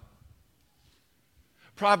God.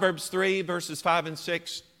 Proverbs 3, verses 5 and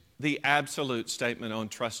 6, the absolute statement on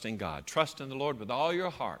trusting God. Trust in the Lord with all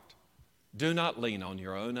your heart. Do not lean on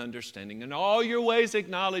your own understanding. In all your ways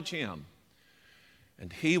acknowledge Him,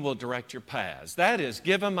 and He will direct your paths. That is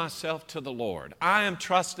giving myself to the Lord. I am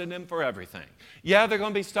trusting Him for everything. Yeah, there are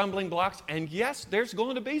going to be stumbling blocks, and yes, there's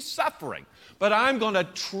going to be suffering, but I'm going to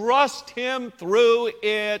trust Him through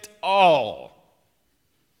it all.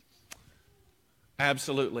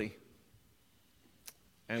 Absolutely,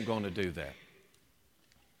 I'm going to do that.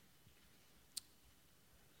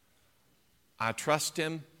 I trust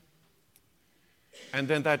Him, and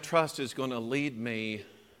then that trust is going to lead me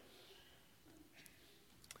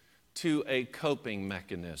to a coping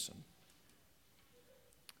mechanism.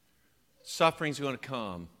 suffering's going to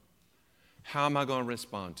come, how am I going to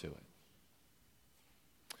respond to it?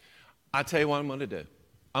 I tell you what I'm going to do.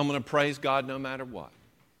 I'm going to praise God no matter what.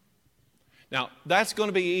 Now, that's going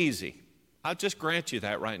to be easy. I'll just grant you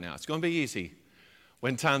that right now. It's going to be easy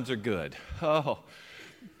when times are good. Oh,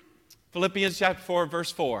 Philippians chapter 4,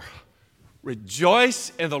 verse 4.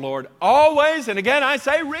 Rejoice in the Lord always. And again, I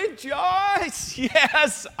say rejoice.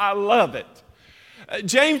 Yes, I love it.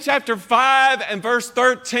 James chapter 5 and verse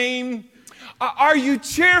 13. Are you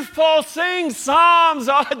cheerful? Sing psalms.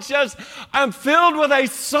 I'm filled with a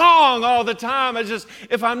song all the time.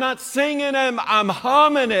 If I'm not singing them, I'm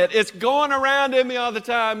humming it. It's going around in me all the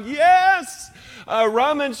time. Yes.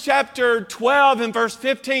 Romans chapter 12 and verse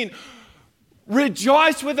 15.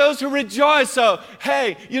 Rejoice with those who rejoice. So,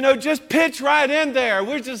 hey, just pitch right in there.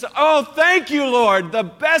 We're just, oh, thank you, Lord, the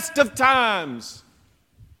best of times.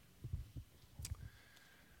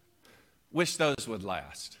 Wish those would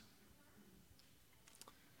last.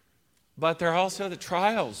 But there are also the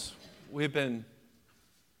trials we've been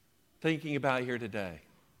thinking about here today.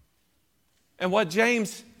 And what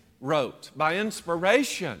James wrote by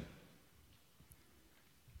inspiration.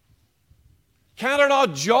 Count it all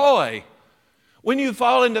joy when you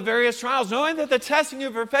fall into various trials, knowing that the testing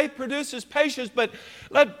of your faith produces patience, but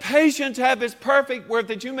let patience have its perfect work,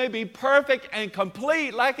 that you may be perfect and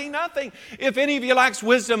complete, lacking nothing. If any of you lacks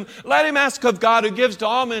wisdom, let him ask of God, who gives to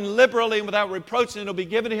all men liberally and without reproach, and it will be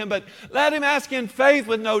given to him. But let him ask in faith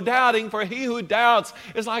with no doubting, for he who doubts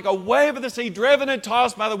is like a wave of the sea, driven and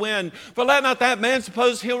tossed by the wind. For let not that man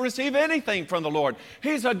suppose he'll receive anything from the Lord.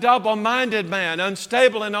 He's a double-minded man,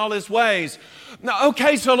 unstable in all his ways. Now,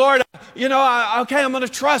 okay, so Lord, I'm going to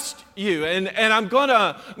trust you, and I'm going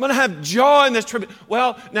to have joy in this tribulation.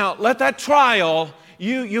 Well, now let that trial,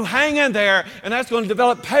 you hang in there, and that's going to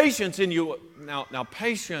develop patience in you. Now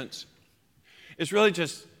patience is really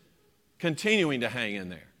just continuing to hang in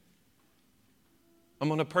there. I'm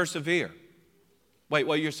going to persevere. Wait,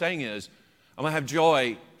 what you're saying is, I'm going to have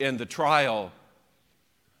joy in the trial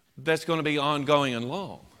that's going to be ongoing and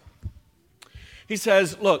long. He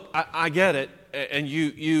says, look, I get it, and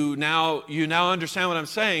you now understand what I'm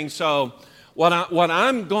saying. So what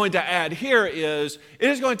I'm going to add here is, it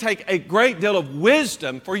is going to take a great deal of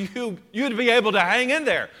wisdom for you to be able to hang in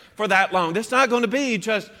there for that long. It's not going to be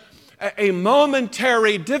just a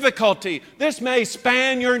momentary difficulty. This may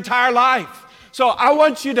span your entire life. So I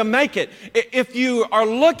want you to make it. If you are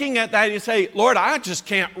looking at that and you say, Lord, I just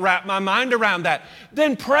can't wrap my mind around that,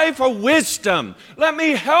 then pray for wisdom. Let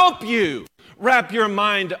me help you wrap your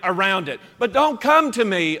mind around it. But don't come to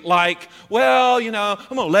me like, well, I'm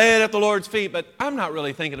going to lay it at the Lord's feet, but I'm not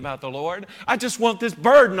really thinking about the Lord. I just want this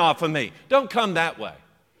burden off of me. Don't come that way.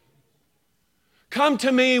 Come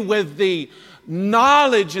to me with the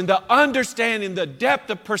knowledge and the understanding, the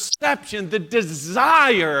depth of perception, the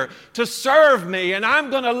desire to serve me, and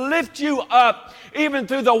I'm going to lift you up even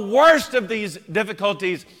through the worst of these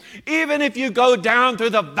difficulties. Even if you go down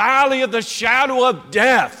through the valley of the shadow of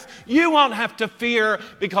death, you won't have to fear,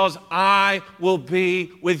 because I will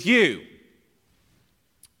be with you.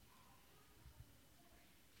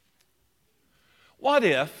 What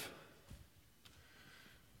if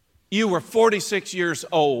you were 46 years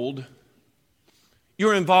old, you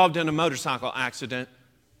were involved in a motorcycle accident,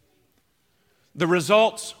 the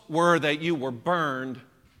results were that you were burned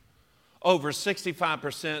over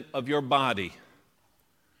 65% of your body.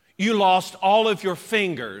 You lost all of your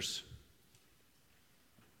fingers.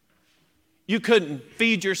 You couldn't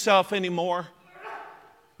feed yourself anymore.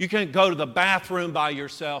 You couldn't go to the bathroom by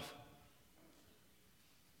yourself.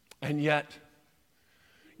 And yet,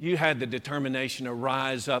 you had the determination to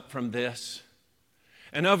rise up from this.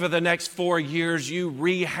 And over the next 4 years, you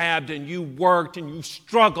rehabbed and you worked and you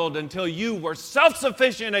struggled until you were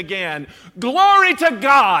self-sufficient again. Glory to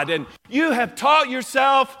God! And you have taught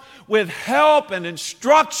yourself with help and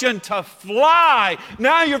instruction to fly.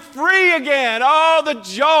 Now you're free again. Oh, the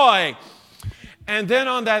joy! And then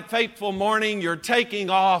on that fateful morning, you're taking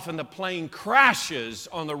off and the plane crashes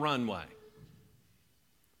on the runway.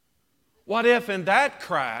 What if in that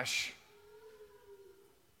crash,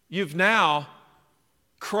 you've now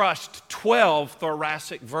crushed 12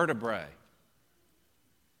 thoracic vertebrae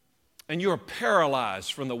and you're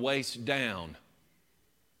paralyzed from the waist down?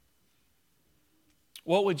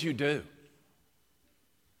 What would you do?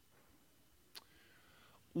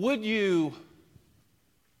 Would you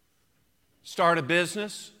start a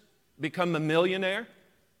business, become a millionaire?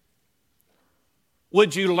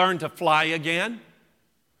 Would you learn to fly again?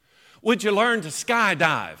 Would you learn to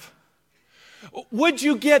skydive? Would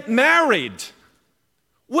you get married?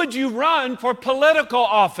 Would you run for political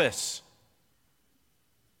office?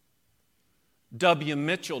 W.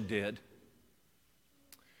 Mitchell did.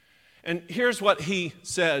 And here's what he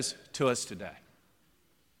says to us today.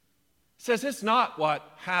 He says, it's not what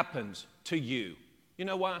happens to you. You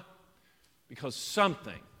know why? Because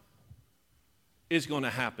something is going to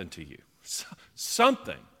happen to you.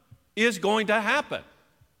 Something is going to happen.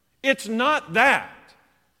 It's not that.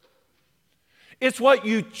 It's what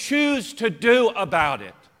you choose to do about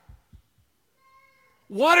it.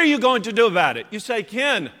 What are you going to do about it? You say,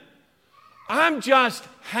 Ken, I'm just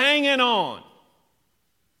hanging on.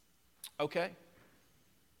 Okay.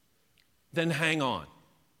 Then hang on.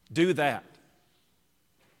 Do that.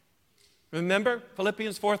 Remember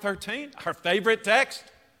Philippians 4:13, our favorite text?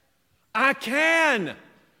 I can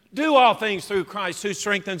do all things through Christ who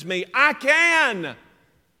strengthens me. I can.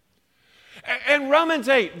 And Romans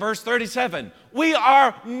 8, verse 37, we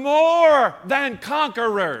are more than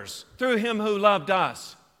conquerors through him who loved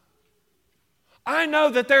us. I know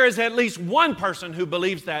that there is at least one person who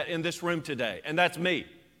believes that in this room today, and that's me.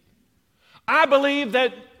 I believe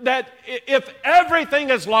that if everything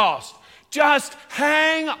is lost, just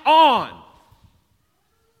hang on,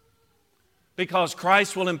 because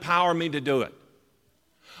Christ will empower me to do it.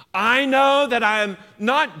 I know that I am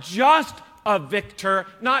not just a victor,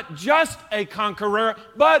 not just a conqueror,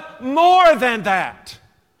 but more than that.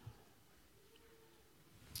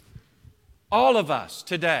 All of us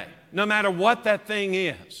today, no matter what that thing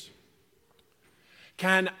is,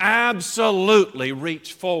 can absolutely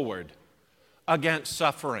reach forward against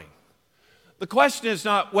suffering. The question is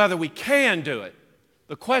not whether we can do it.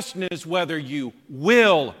 The question is whether you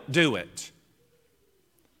will do it.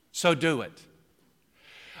 So do it.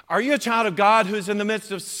 Are you a child of God who's in the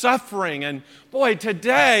midst of suffering? And boy,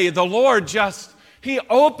 today the Lord He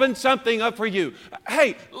opened something up for you.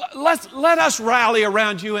 Hey, let us rally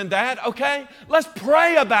around you in that, okay? Let's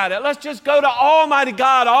pray about it. Let's just go to Almighty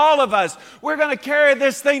God, all of us. We're going to carry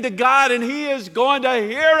this thing to God, and He is going to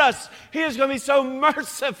hear us. He is going to be so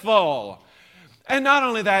merciful. And not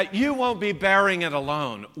only that, you won't be bearing it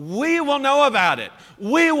alone. We will know about it.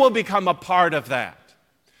 We will become a part of that.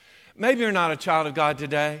 Maybe you're not a child of God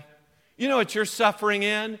today. You know what you're suffering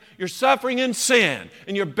in? You're suffering in sin,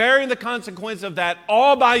 and you're bearing the consequence of that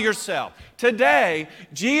all by yourself. Today,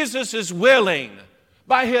 Jesus is willing,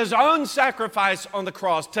 by His own sacrifice on the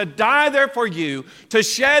cross, to die there for you, to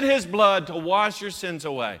shed His blood to wash your sins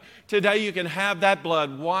away. Today, you can have that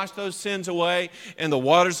blood wash those sins away in the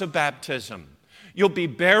waters of baptism. You'll be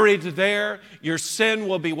buried there. Your sin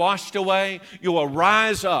will be washed away. You will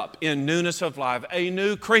rise up in newness of life, a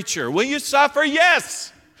new creature. Will you suffer?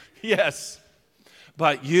 Yes. Yes.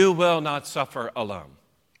 But you will not suffer alone.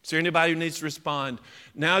 Is there anybody who needs to respond?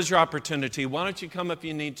 Now's your opportunity. Why don't you come if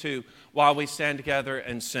you need to while we stand together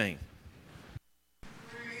and sing.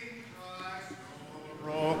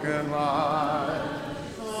 Broken life.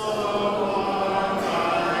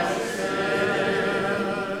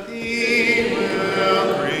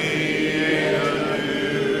 Free.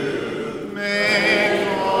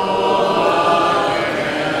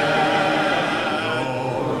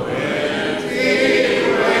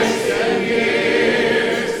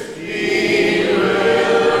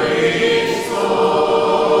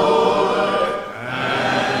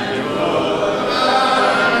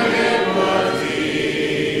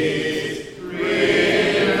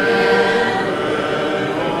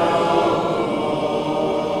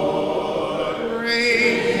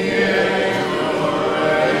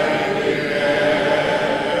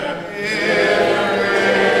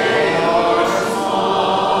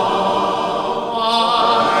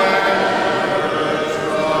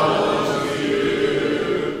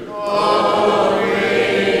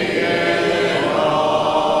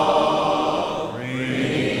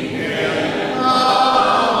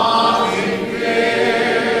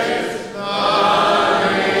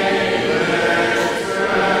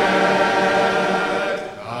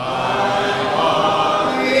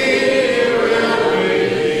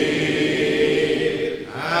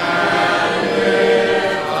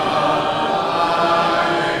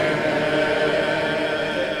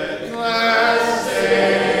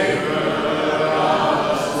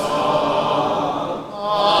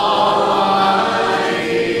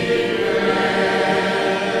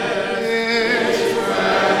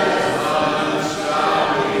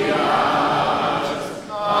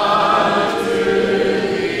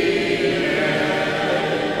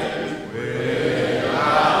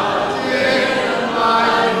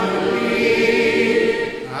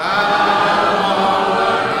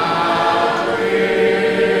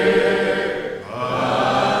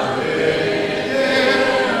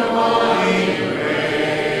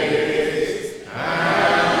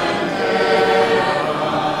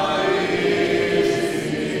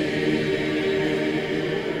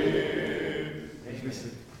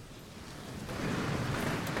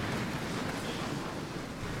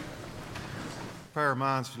 prepare our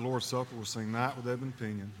minds for the Lord's Supper, we'll sing Night with Ebon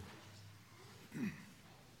Pinion.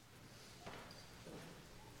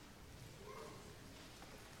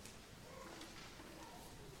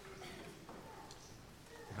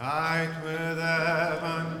 Night with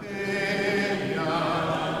ebon pinion,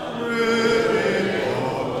 brooding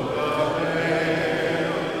o'er the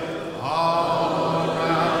vale, all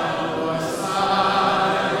around was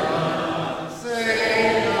silent,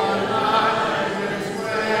 save the night is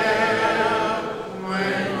well,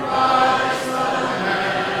 when Christ the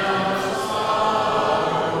Lamb of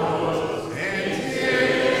sorrows in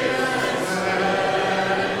tears and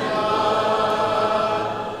blood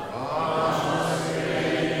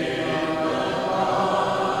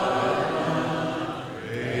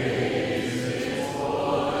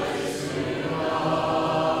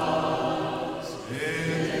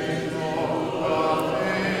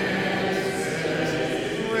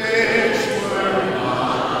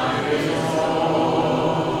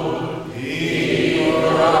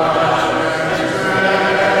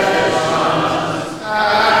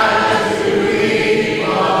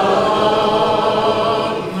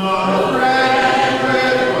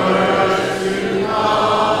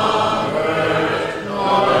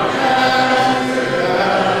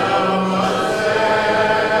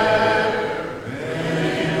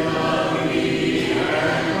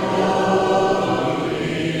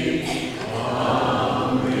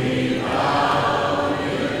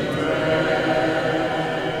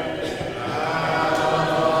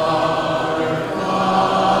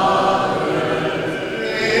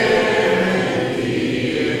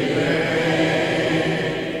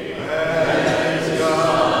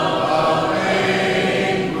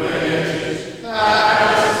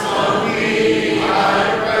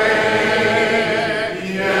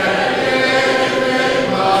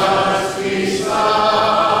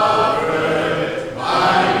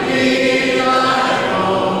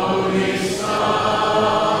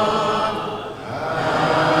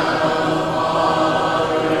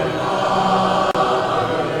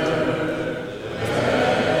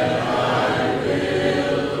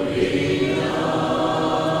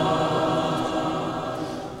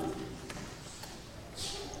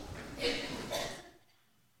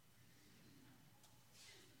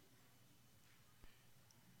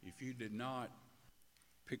If you did not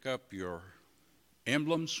pick up your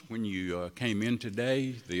emblems when you came in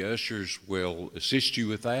today, the ushers will assist you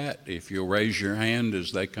with that. If you'll raise your hand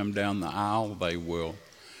as they come down the aisle, they will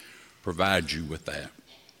provide you with that.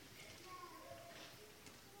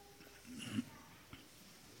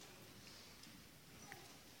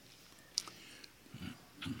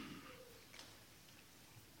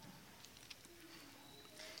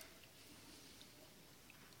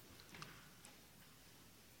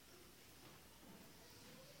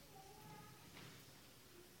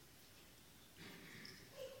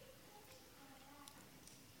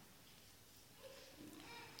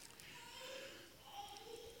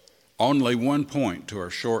 Only one point to our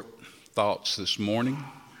short thoughts this morning,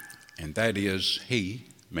 and that is He,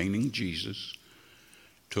 meaning Jesus,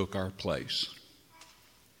 took our place.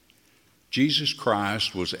 Jesus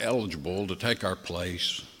Christ was eligible to take our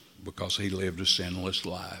place because He lived a sinless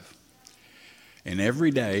life. And every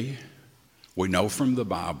day, we know from the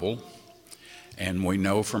Bible, and we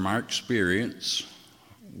know from our experience,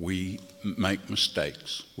 we make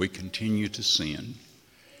mistakes. We continue to sin.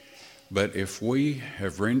 But if we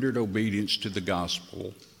have rendered obedience to the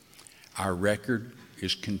gospel, our record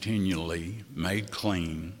is continually made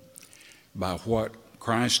clean by what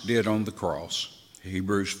Christ did on the cross.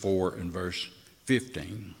 Hebrews 4 and verse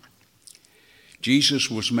 15.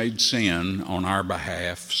 Jesus was made sin on our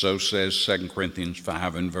behalf, so says 2 Corinthians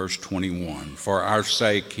 5 and verse 21. For our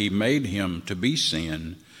sake He made Him to be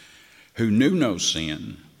sin who knew no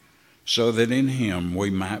sin, so that in Him we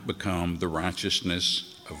might become the righteousness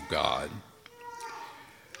of God.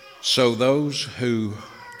 So those who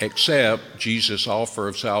accept Jesus' offer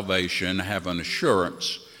of salvation have an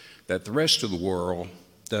assurance that the rest of the world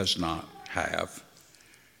does not have.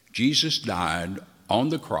 Jesus died on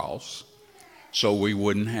the cross so we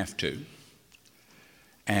wouldn't have to.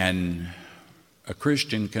 And a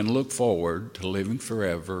Christian can look forward to living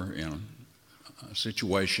forever in a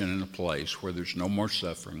situation and a place where there's no more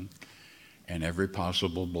suffering and every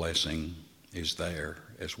possible blessing is there,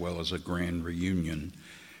 as well as a grand reunion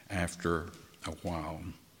after a while.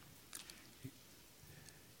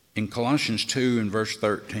 In Colossians 2 and verse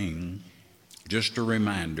 13, just a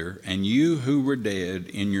reminder, and you who were dead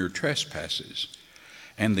in your trespasses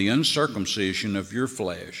and the uncircumcision of your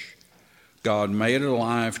flesh, God made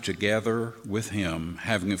alive together with Him,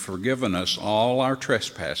 having forgiven us all our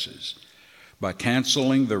trespasses, by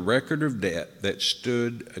canceling the record of debt that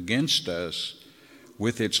stood against us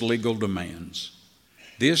with its legal demands.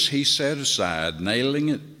 This he set aside, nailing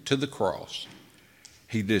it to the cross.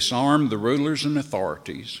 He disarmed the rulers and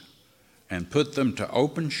authorities and put them to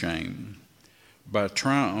open shame by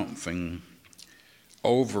triumphing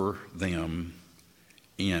over them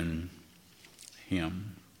in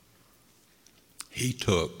him. He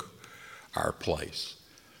took our place.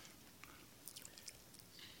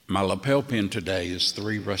 My lapel pin today is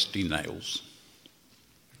 3 rusty nails,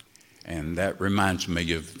 and that reminds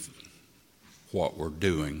me of what we're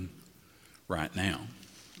doing right now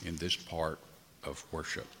in this part of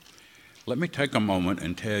worship. Let me take a moment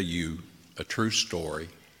and tell you a true story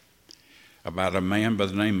about a man by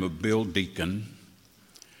the name of Bill Deacon,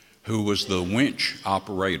 who was the winch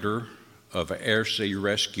operator of an air-sea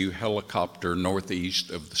rescue helicopter northeast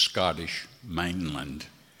of the Scottish mainland.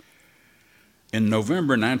 In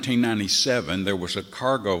November 1997, there was a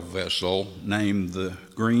cargo vessel named the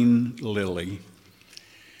Green Lily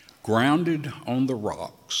grounded on the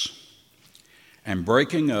rocks and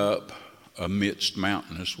breaking up amidst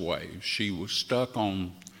mountainous waves. She was stuck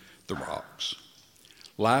on the rocks.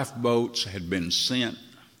 Lifeboats had been sent,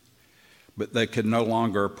 but they could no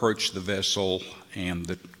longer approach the vessel, and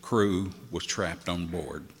the crew was trapped on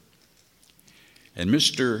board. And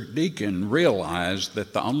Mr. Deacon realized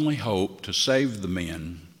that the only hope to save the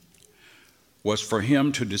men was for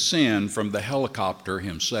him to descend from the helicopter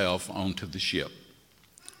himself onto the ship.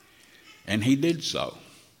 And he did so.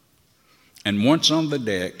 And once on the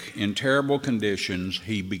deck, in terrible conditions,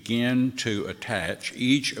 he began to attach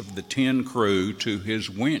each of the 10 crew to his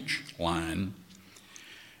winch line,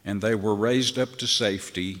 and they were raised up to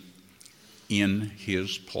safety in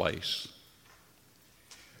his place.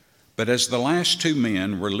 But as the last 2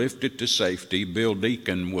 men were lifted to safety, Bill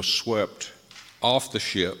Deacon was swept off the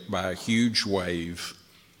ship by a huge wave,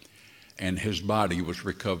 and his body was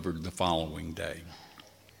recovered the following day.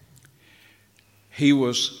 He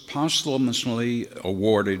was posthumously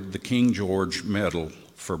awarded the King George Medal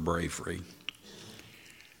for bravery.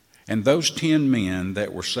 And those 10 men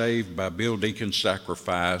that were saved by Bill Deacon's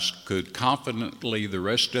sacrifice could confidently, the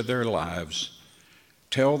rest of their lives,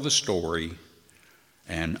 tell the story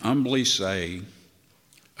and humbly say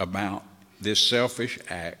about this selfish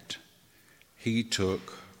act, he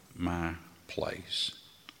took my place.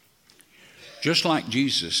 Just like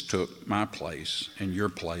Jesus took my place and your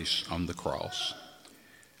place on the cross.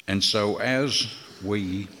 And so as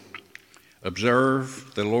we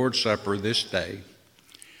observe the Lord's Supper this day,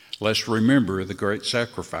 let's remember the great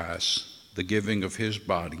sacrifice, the giving of his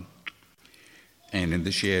body, and in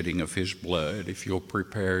the shedding of his blood. If you'll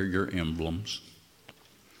prepare your emblems,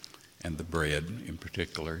 and the bread in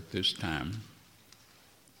particular at this time.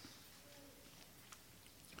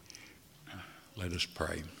 Let us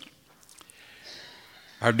pray.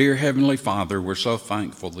 Our dear Heavenly Father, we're so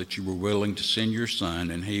thankful that you were willing to send your Son,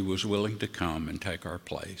 and he was willing to come and take our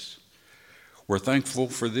place. We're thankful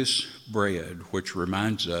for this bread, which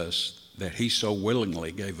reminds us that he so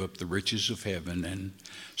willingly gave up the riches of heaven and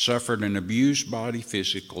suffered an abused body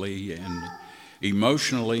physically and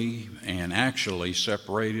emotionally, and actually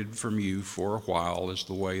separated from you for a while is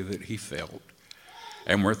the way that he felt.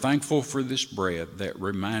 And we're thankful for this bread that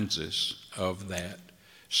reminds us of that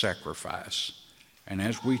sacrifice. And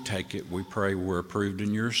as we take it, we pray we're approved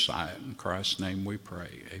in your sight. In Christ's name we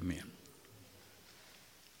pray. Amen.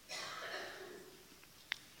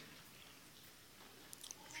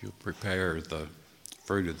 If you'll prepare the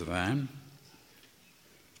fruit of the vine.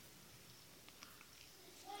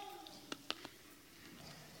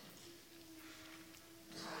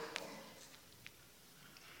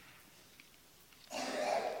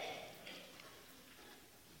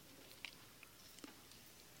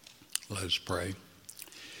 Let us pray.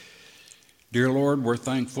 Dear Lord, we're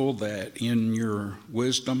thankful that in your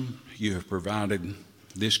wisdom you have provided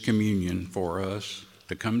this communion for us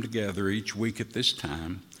to come together each week at this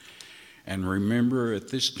time and remember at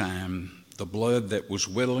this time the blood that was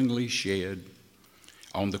willingly shed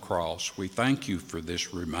on the cross. We thank you for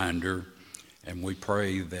this reminder, and we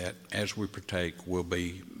pray that as we partake, we'll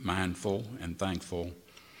be mindful and thankful,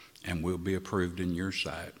 and we'll be approved in your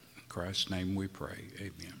sight. In Christ's name we pray.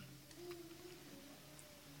 Amen.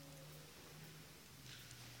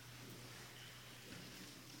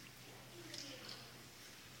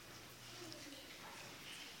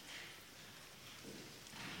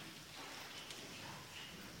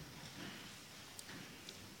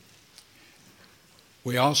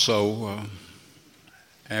 We also,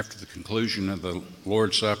 after the conclusion of the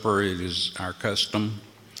Lord's Supper, it is our custom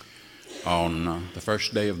on the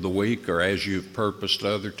first day of the week, or as you've purposed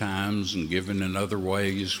other times and given in other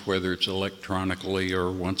ways, whether it's electronically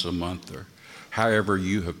or once a month or however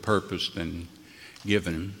you have purposed and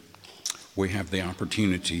given, we have the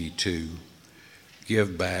opportunity to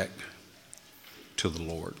give back to the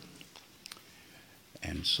Lord.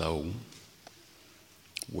 And so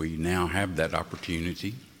we now have that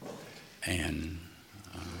opportunity, and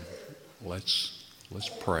let's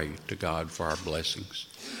pray to God for our blessings.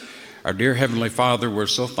 Our dear Heavenly Father, we're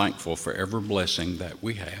so thankful for every blessing that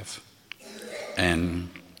we have. And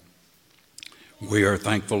we are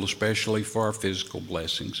thankful especially for our physical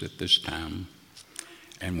blessings at this time.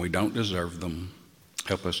 And we don't deserve them.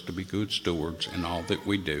 Help us to be good stewards in all that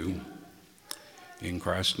we do. In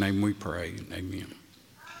Christ's name we pray. Amen.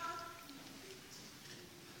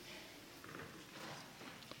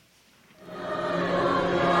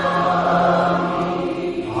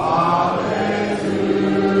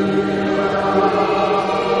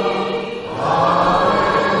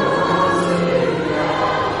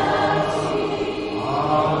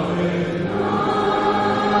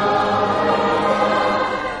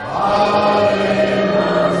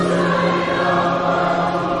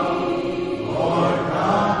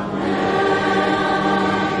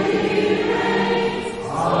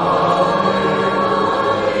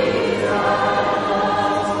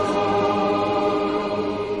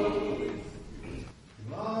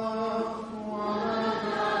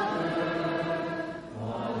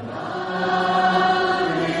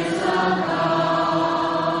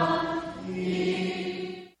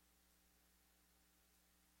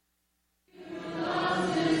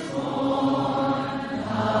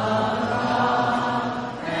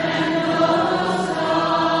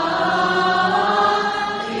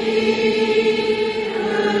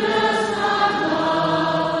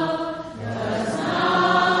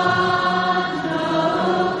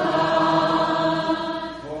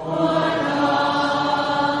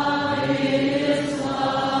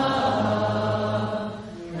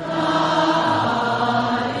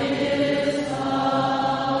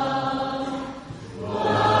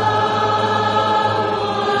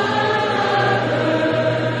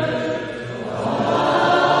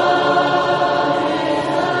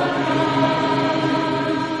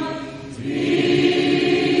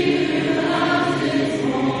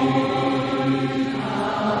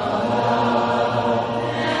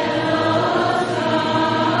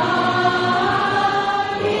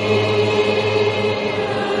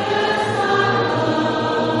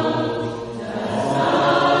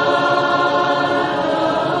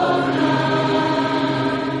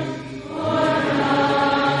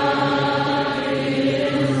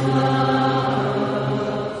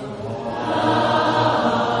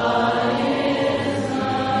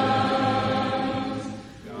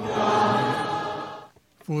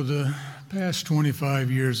 For the past 25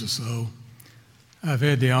 years or so, I've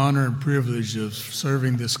had the honor and privilege of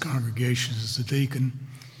serving this congregation as a deacon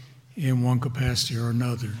in one capacity or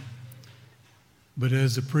another. But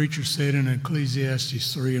as the preacher said in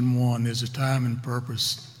Ecclesiastes 3:1, there's a time and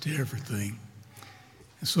purpose to everything.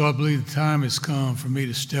 And so I believe the time has come for me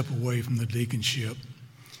to step away from the deaconship.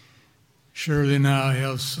 Shirley and I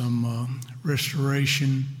have some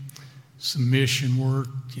restoration, some mission work,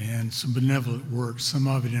 and some benevolent work, some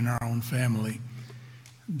of it in our own family,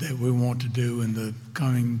 that we want to do in the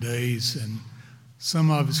coming days, and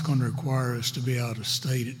some of it's going to require us to be out of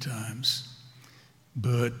state at times.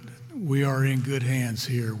 But we are in good hands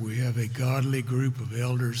here. We have a godly group of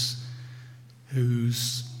elders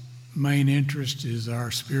whose main interest is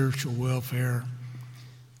our spiritual welfare.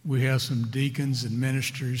 We have some deacons and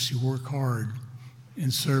ministers who work hard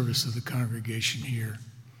in service of the congregation here.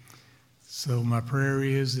 So my prayer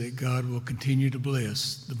is that God will continue to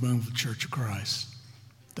bless the Boonville Church of Christ.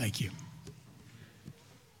 Thank you.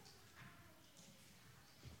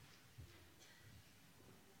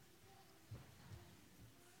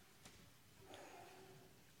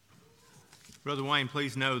 Brother Wayne,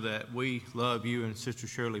 please know that we love you and Sister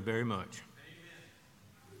Shirley very much.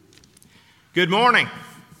 Amen. Good morning.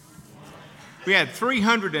 We had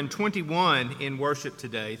 321 in worship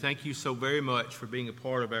today. Thank you so very much for being a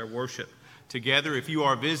part of our worship together. If you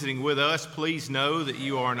are visiting with us, please know that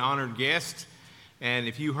you are an honored guest. And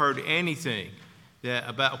if you heard anything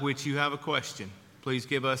about which you have a question, please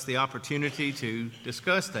give us the opportunity to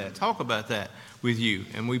discuss that, talk about that with you.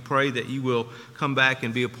 And we pray that you will come back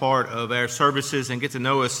and be a part of our services and get to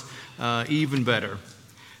know us even better.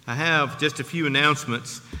 I have just a few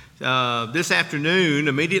announcements. This afternoon,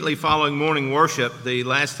 immediately following morning worship, the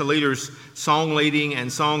Last to Leaders Song Leading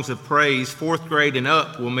and Songs of Praise, 4th grade and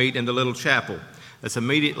up, will meet in the little chapel. that's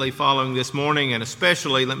immediately following this morning, and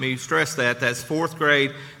especially, let me stress that's fourth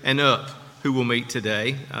grade and up who will meet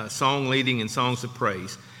today, song leading and songs of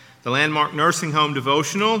praise. The Landmark Nursing Home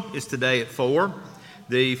Devotional is today at 4.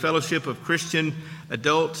 The Fellowship of Christian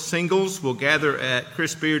Adult Singles will gather at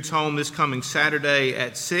Chris Beard's home this coming Saturday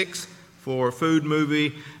at 6 for food,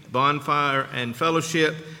 movie, bonfire, and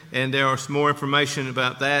fellowship. And there are some more information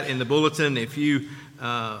about that in the bulletin. If you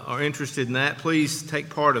are interested in that, please take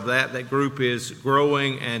part of that. That group is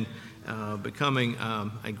growing and becoming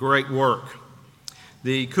a great work.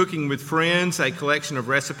 The Cooking with Friends, a collection of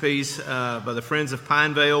recipes by the Friends of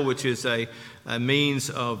Pinevale, which is a means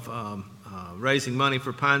of raising money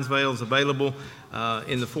for Pinevale, is available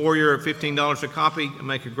in the foyer at $15 a copy.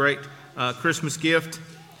 Make a great Christmas gift.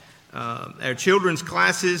 Our children's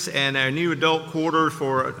classes and our new adult quarters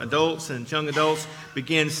for adults and young adults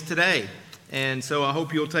begins today. And so I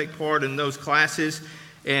hope you'll take part in those classes.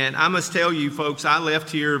 And I must tell you, folks, I left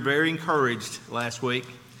here very encouraged last week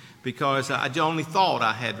because I only thought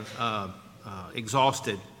I had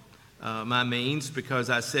exhausted my means, because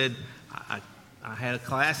I said I had a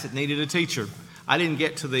class that needed a teacher. I didn't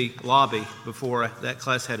get to the lobby before that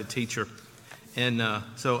class had a teacher. And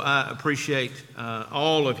so I appreciate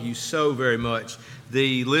all of you so very much.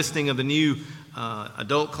 The listing of the new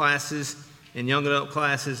adult classes and young adult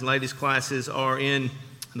classes and ladies classes are in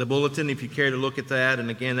the bulletin if you care to look at that.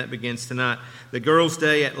 And again, that begins tonight. The Girls'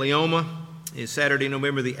 Day at Leoma is Saturday,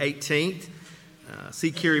 November the 18th.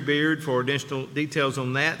 See Kerry Beard for additional details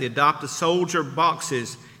on that. The Adopt a Soldier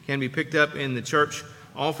boxes can be picked up in the church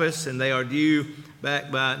office, and they are due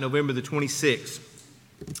back by November the 26th.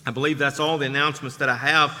 I believe that's all the announcements that I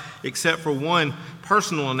have, except for one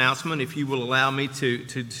personal announcement, if you will allow me to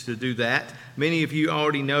do that. Many of you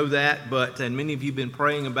already know that, and many of you have been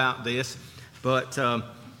praying about this. But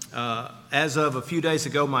as of a few days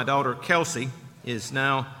ago, my daughter Kelsey is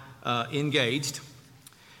now engaged.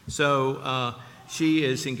 So she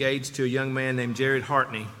is engaged to a young man named Jared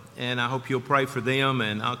Hartney, and I hope you'll pray for them,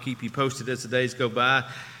 and I'll keep you posted as the days go by.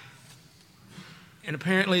 And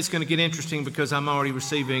apparently it's going to get interesting because I'm already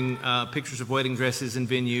receiving pictures of wedding dresses and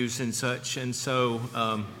venues and such. And so,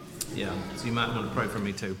 so you might want to pray for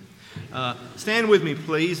me too. Stand with me,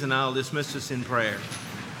 please, and I'll dismiss us in prayer.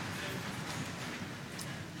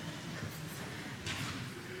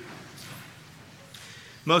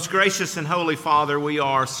 Most gracious and holy Father, we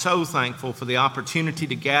are so thankful for the opportunity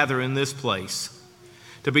to gather in this place,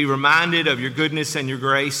 to be reminded of your goodness and your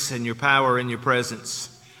grace and your power and your presence.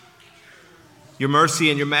 Your mercy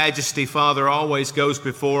and your majesty, Father, always goes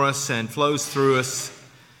before us and flows through us,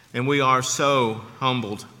 and we are so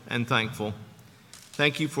humbled and thankful.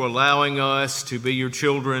 Thank you for allowing us to be your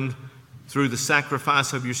children through the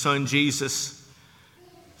sacrifice of your Son, Jesus.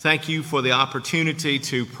 Thank you for the opportunity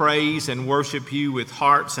to praise and worship you with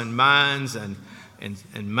hearts and minds and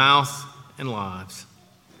mouth and lives.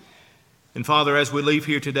 And Father, as we leave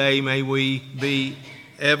here today, may we be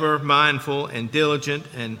ever mindful and diligent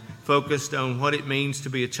and focused on what it means to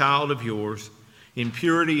be a child of yours, in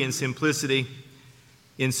purity and simplicity,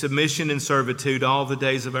 in submission and servitude all the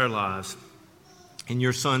days of our lives. In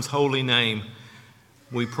your Son's holy name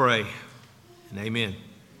we pray, and amen.